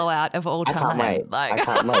biggest blowout of all time. I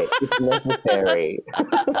can't wait. It's necessary.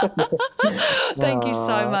 Thank you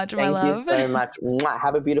so much, my love. Thank you so much.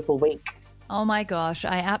 Have a beautiful week. Oh my gosh,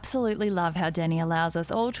 I absolutely love how Denny allows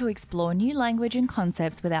us all to explore new language and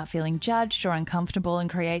concepts without feeling judged or uncomfortable, and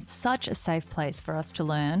creates such a safe place for us to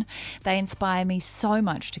learn. They inspire me so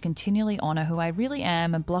much to continually honour who I really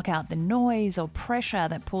am and block out the noise or pressure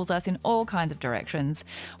that pulls us in all kinds of directions.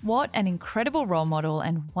 What an incredible role model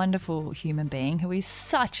and wonderful human being who is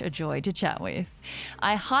such a joy to chat with.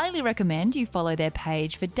 I highly recommend you follow their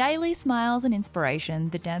page for daily smiles and inspiration.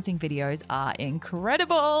 The dancing videos are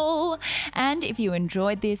incredible. And if you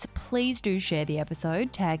enjoyed this, please do share the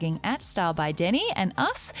episode, tagging at Style by Denny and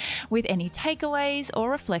us with any takeaways or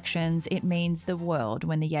reflections. It means the world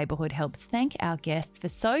when the Neighbourhood helps thank our guests for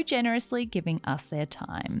so generously giving us their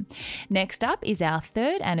time. Next up is our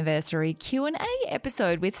 3rd anniversary Q&A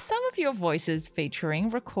episode with some of your voices featuring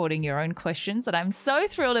recording your own questions that I'm so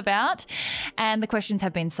thrilled about. And the questions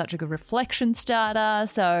have been such a good reflection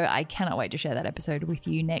starter, so I cannot wait to share that episode with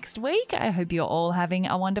you next week. I hope you're all having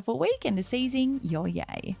a wonderful week and are seizing your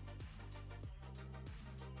yay.